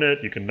can own it,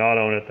 you can not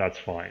own it, that's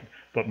fine.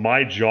 But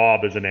my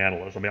job as an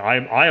analyst,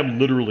 I am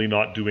literally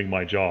not doing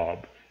my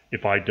job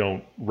if I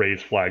don't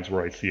raise flags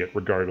where I see it,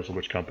 regardless of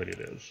which company it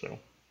is. So,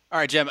 all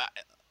right, Jim.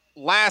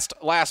 Last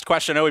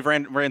question. I know we've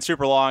ran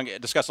super long,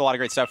 discussed a lot of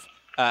great stuff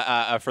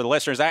for the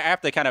listeners. I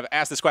have to kind of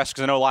ask this question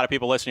because I know a lot of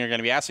people listening are going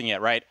to be asking it.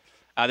 Right,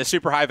 the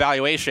super high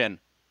valuation.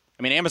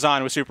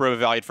 Amazon was super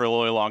overvalued for a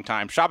really long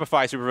time.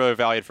 Shopify super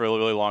overvalued for a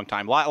really long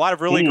time. A lot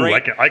of really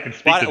great. I can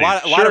speak to these.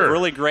 A lot of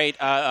really great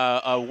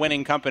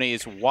winning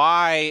companies.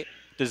 Why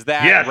does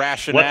that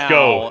rationale? Let's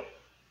go.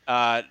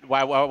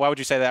 Why would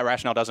you say that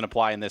rationale doesn't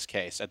apply in this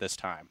case at this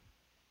time?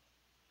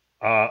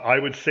 I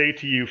would say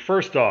to you,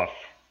 first off,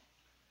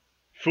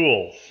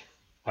 fools,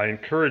 I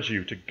encourage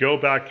you to go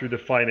back through the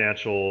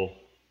financial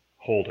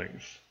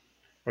holdings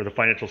or the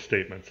financial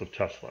statements of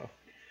Tesla.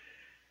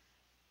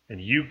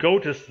 And you go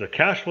to the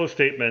cash flow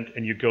statement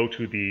and you go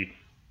to the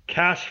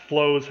cash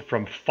flows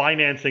from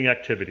financing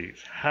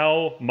activities.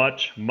 How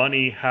much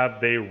money have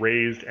they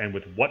raised and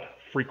with what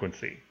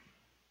frequency?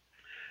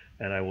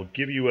 And I will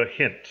give you a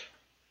hint.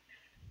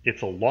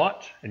 it's a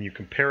lot, and you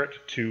compare it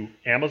to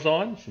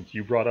Amazon, since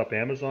you brought up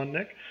Amazon,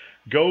 Nick,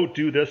 go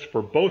do this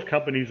for both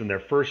companies in their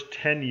first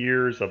 10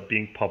 years of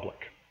being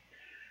public.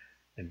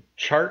 And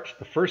chart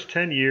the first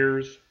 10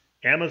 years,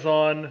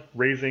 Amazon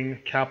raising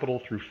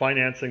capital through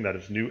financing, that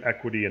is new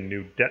equity and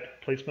new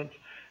debt placement,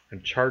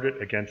 and chart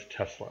it against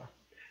Tesla.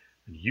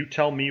 And you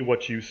tell me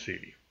what you see.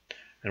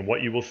 And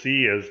what you will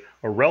see is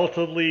a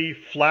relatively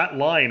flat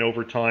line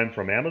over time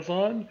from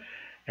Amazon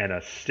and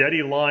a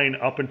steady line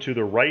up and to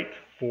the right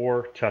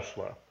for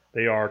Tesla.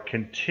 They are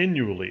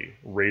continually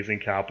raising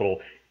capital,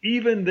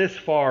 even this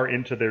far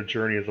into their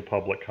journey as a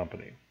public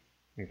company.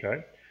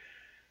 Okay?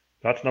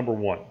 That's number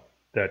one,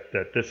 that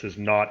this is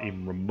not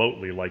even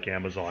remotely like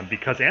Amazon,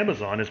 because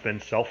Amazon has been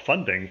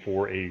self-funding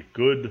for a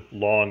good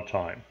long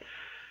time.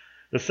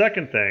 The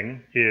second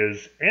thing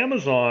is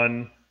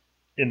Amazon,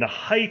 in the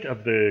height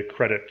of the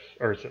credit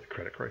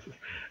crisis,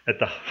 at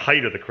the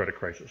height of the credit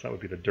crisis, that would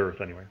be the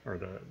dearth anyway, or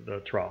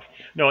the trough.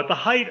 No, at the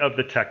height of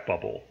the tech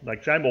bubble,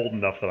 like I'm old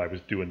enough that I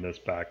was doing this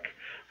back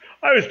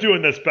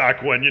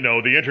when,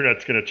 the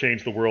internet's going to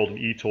change the world, and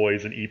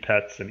e-toys and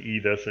e-pets and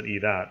e-this and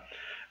e-that.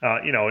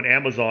 And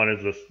Amazon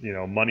is this,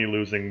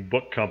 money-losing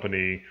book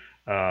company,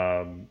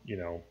 on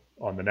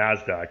the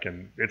NASDAQ,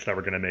 and it's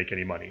never going to make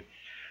any money,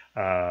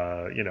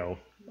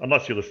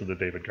 unless you listen to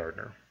David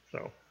Gardner.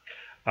 So,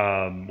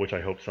 which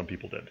I hope some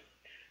people did.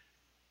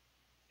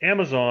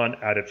 Amazon,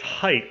 at its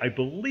height, I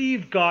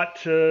believe got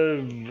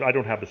to, I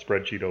don't have the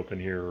spreadsheet open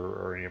here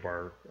or any of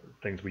our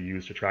things we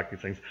use to track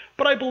these things,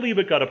 but I believe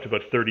it got up to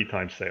about 30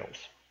 times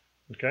sales,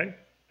 okay?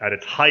 At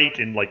its height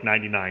in like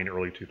 99,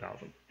 early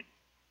 2000.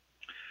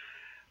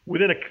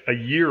 Within a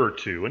year or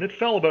two, and it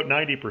fell about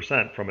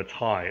 90% from its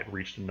high, it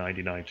reached in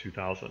 99,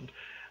 2000.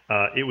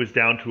 It was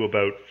down to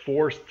about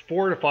four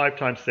to five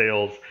times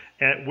sales,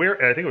 and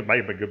I think it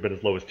might have been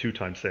as low as 2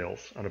 times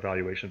sales on a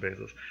valuation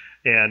basis.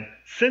 And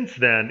since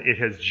then, it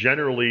has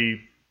generally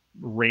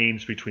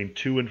ranged between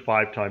 2 and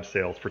 5 times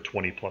sales for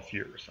 20 plus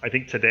years. I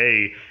think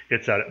today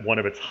it's at one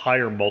of its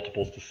higher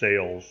multiples to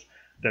sales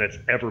than it's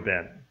ever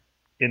been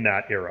in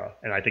that era,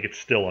 and I think it's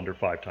still under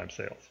 5 times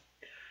sales.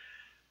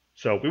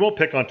 So we won't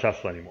pick on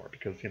Tesla anymore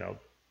because,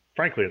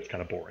 frankly, it's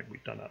kind of boring.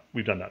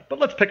 We've done that. But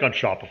let's pick on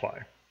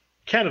Shopify,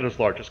 Canada's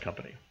largest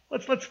company.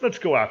 Let's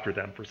go after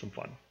them for some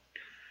fun.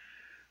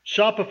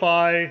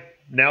 Shopify,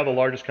 now the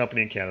largest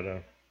company in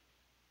Canada,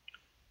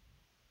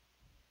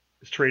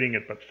 is trading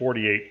at about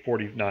 48,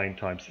 49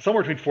 times,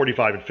 somewhere between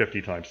 45 and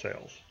 50 times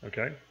sales.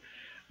 Okay,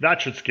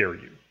 that should scare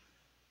you.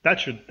 That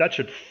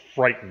should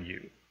frighten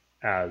you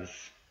as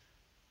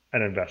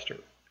an investor.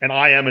 And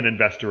I am an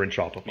investor in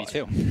Shopify. Me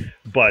too.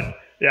 But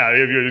yeah,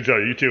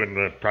 you too,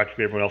 and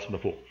practically everyone else in the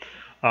pool.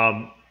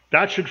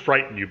 That should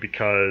frighten you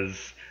because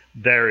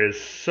there is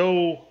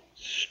so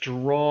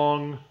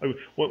strong.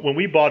 When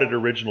we bought it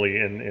originally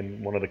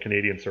in one of the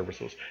Canadian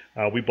services,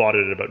 we bought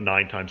it at about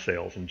 9 times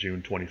sales in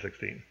June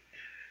 2016.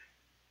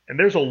 And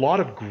there's a lot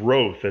of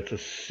growth that's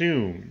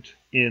assumed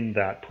in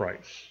that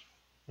price.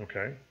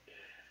 Okay.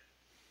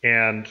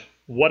 And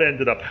what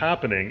ended up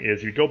happening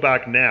is, you go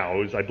back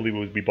now, I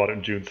believe we bought it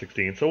in June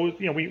 16. So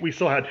we had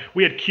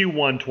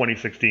Q1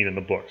 2016 in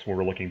the books when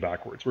we're looking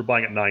backwards. We're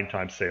buying at 9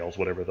 times sales,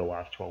 whatever the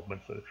last 12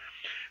 months is.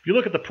 If you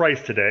look at the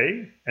price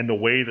today and the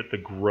way that the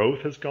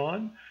growth has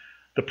gone,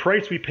 the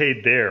price we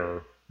paid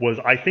there was,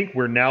 I think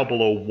we're now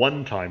below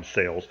 1 time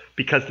sales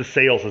because the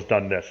sales has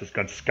done this. It's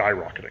gone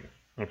skyrocketing.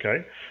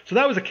 Okay, so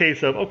that was a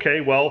case of,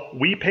 okay, well,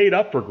 we paid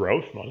up for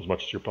growth, not as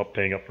much as you're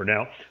paying up for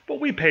now, but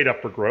we paid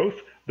up for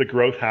growth. The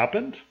growth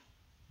happened.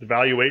 The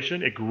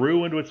valuation, it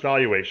grew into its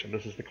valuation.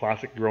 This is the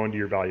classic grow into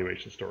your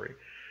valuation story.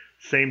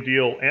 Same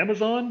deal,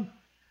 Amazon.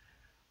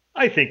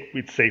 I think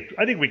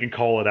we can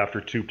call it after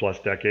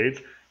 2+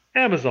 decades.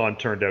 Amazon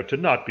turned out to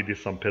not be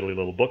just some piddly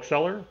little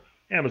bookseller.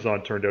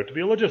 Amazon turned out to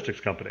be a logistics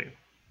company.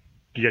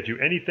 To get you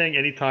anything,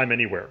 anytime,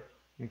 anywhere.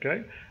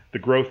 Okay? The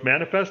growth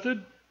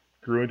manifested,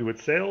 grew into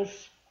its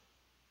sales.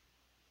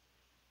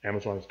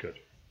 Amazon is good.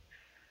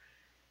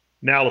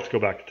 Now let's go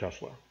back to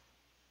Tesla.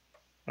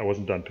 I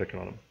wasn't done picking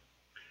on them.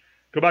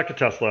 Go back to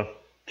Tesla.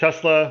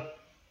 Tesla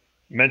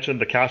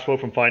mentioned the cash flow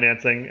from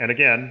financing. And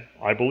again,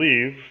 I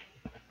believe,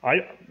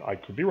 I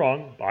could be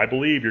wrong, I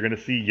believe you're going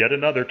to see yet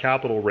another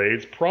capital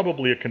raise,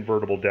 probably a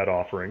convertible debt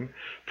offering,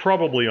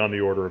 probably on the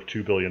order of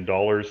 $2 billion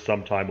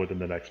sometime within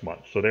the next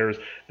month. So there's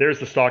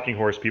the stalking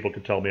horse people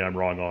can tell me I'm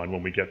wrong on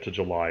when we get to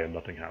July and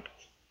nothing happens.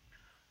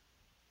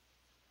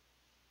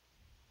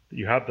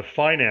 You have the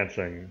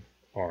financing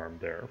arm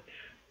there,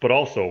 but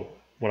also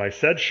when I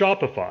said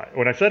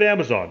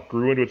Amazon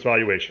grew into its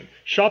valuation,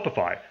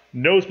 Shopify,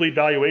 nosebleed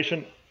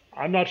valuation,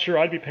 I'm not sure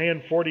I'd be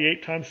paying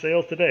 48 times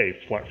sales today.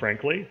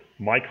 Frankly,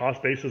 my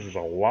cost basis is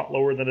a lot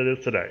lower than it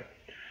is today.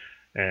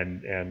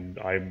 And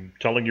I'm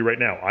telling you right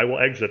now, I will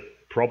exit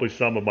probably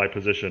some of my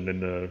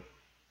position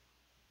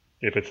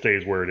if it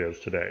stays where it is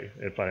today,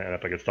 if I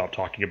can stop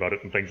talking about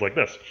it and things like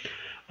this.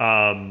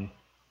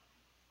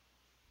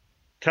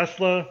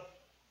 Tesla,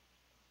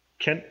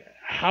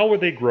 how are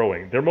they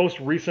growing? Their most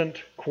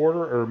recent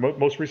quarter or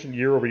most recent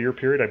year-over-year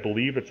period, I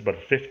believe it's about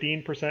a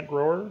 15%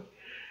 grower.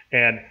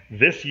 And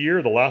this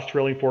year, the last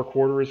trailing 4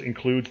 quarters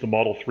includes the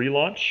Model 3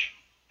 launch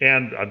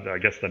and I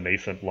guess the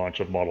nascent launch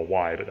of Model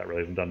Y, but that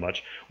really hasn't done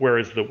much.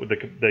 Whereas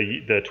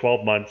the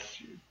 12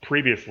 months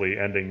previously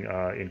ending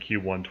in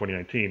Q1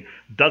 2019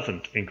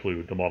 doesn't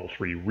include the Model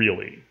 3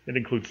 really. It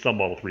includes some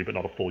Model 3, but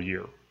not a full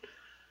year.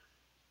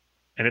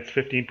 And it's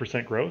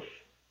 15% growth.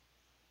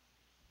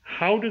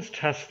 How does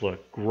Tesla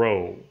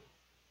grow?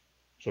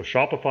 So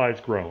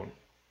Shopify's grown.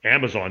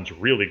 Amazon's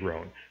really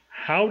grown.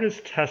 How does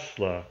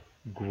Tesla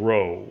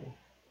grow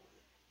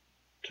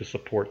to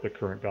support the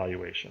current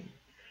valuation?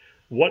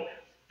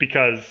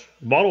 Because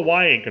Model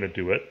Y ain't going to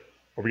do it.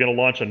 Are we going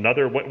to launch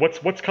another?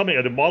 What's coming?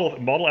 The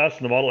Model S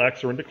and the Model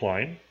X are in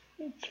decline.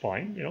 It's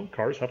fine.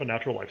 Cars have a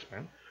natural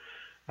lifespan.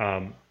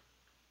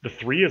 The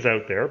 3 is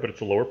out there, but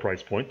it's a lower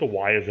price point. The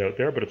Y is out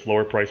there, but it's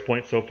lower price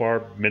point. So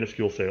far,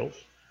 minuscule sales.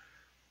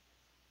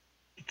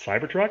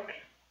 Cybertruck,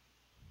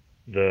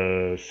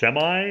 the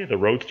Semi, the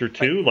Roadster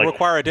 2,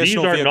 require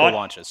additional vehicle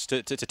launches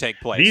to take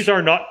place. These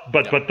are not,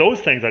 but those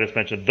things I just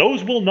mentioned,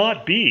 those will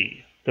not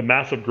be the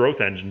massive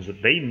growth engines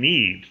that they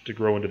need to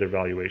grow into their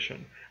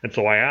valuation. And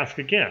so I ask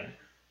again,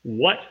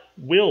 what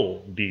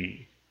will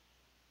be?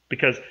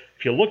 Because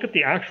if you look at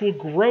the actual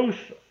growth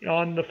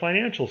on the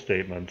financial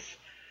statements,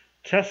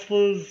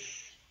 Tesla's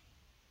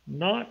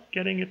not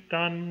getting it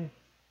done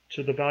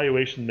to the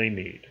valuation they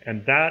need.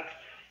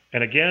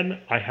 And again,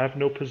 I have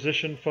no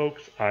position,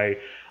 folks.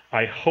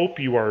 I hope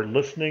you are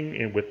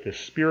listening with the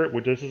spirit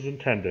which this is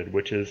intended,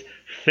 which is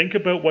think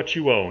about what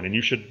you own, and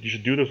you should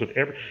do this with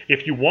every.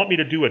 If you want me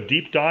to do a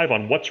deep dive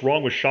on what's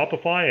wrong with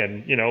Shopify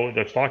and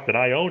the stock that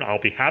I own,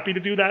 I'll be happy to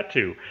do that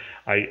too.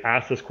 I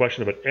ask this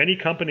question about any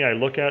company I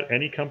look at,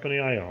 any company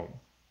I own.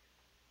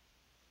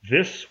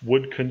 This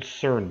would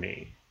concern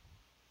me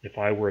if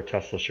I were a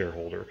Tesla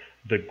shareholder.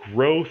 The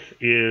growth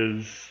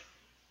is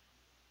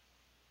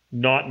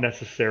not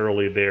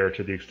necessarily there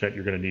to the extent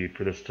you're going to need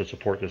for this to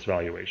support this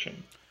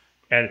valuation.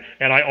 And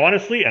I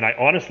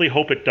honestly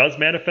hope it does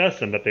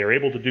manifest and that they are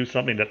able to do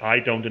something that I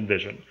don't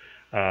envision,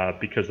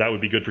 because that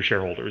would be good for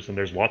shareholders. And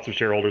there's lots of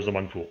shareholders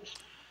among fools.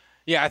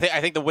 Yeah, I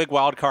think the big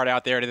wild card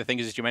out there to the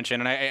things that you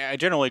mentioned, and I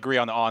generally agree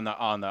on the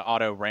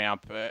auto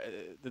ramp.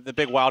 The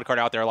big wild card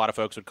out there, a lot of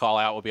folks would call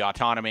out, will be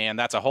autonomy, and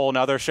that's a whole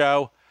nother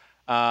show.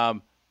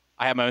 I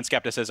have my own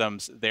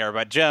skepticisms there,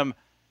 but Jim,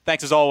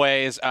 thanks as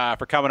always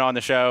for coming on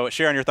the show,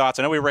 sharing your thoughts.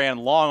 I know we ran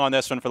long on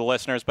this one for the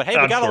listeners, but hey,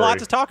 we got a lot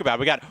to talk about.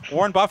 We got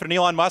Warren Buffett and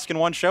Elon Musk in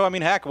one show. I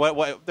mean, heck,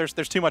 there's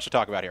too much to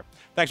talk about here.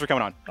 Thanks for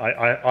coming on.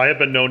 I have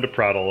been known to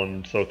prattle,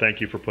 and so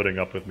thank you for putting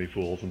up with me,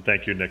 fools, and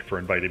thank you, Nick, for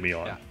inviting me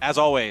on. Yeah. As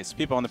always,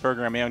 people on the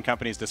program may own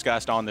companies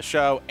discussed on the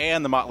show,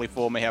 and the Motley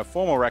Fool may have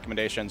formal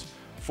recommendations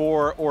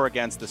for or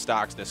against the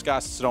stocks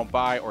discussed, so don't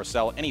buy or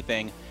sell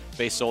anything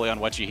based solely on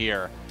what you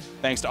hear.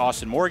 Thanks to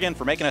Austin Morgan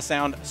for making us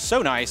sound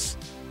so nice.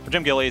 For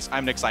Jim Gillies,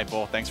 I'm Nick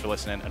Seipel. Thanks for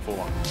listening, and Fool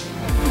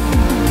on.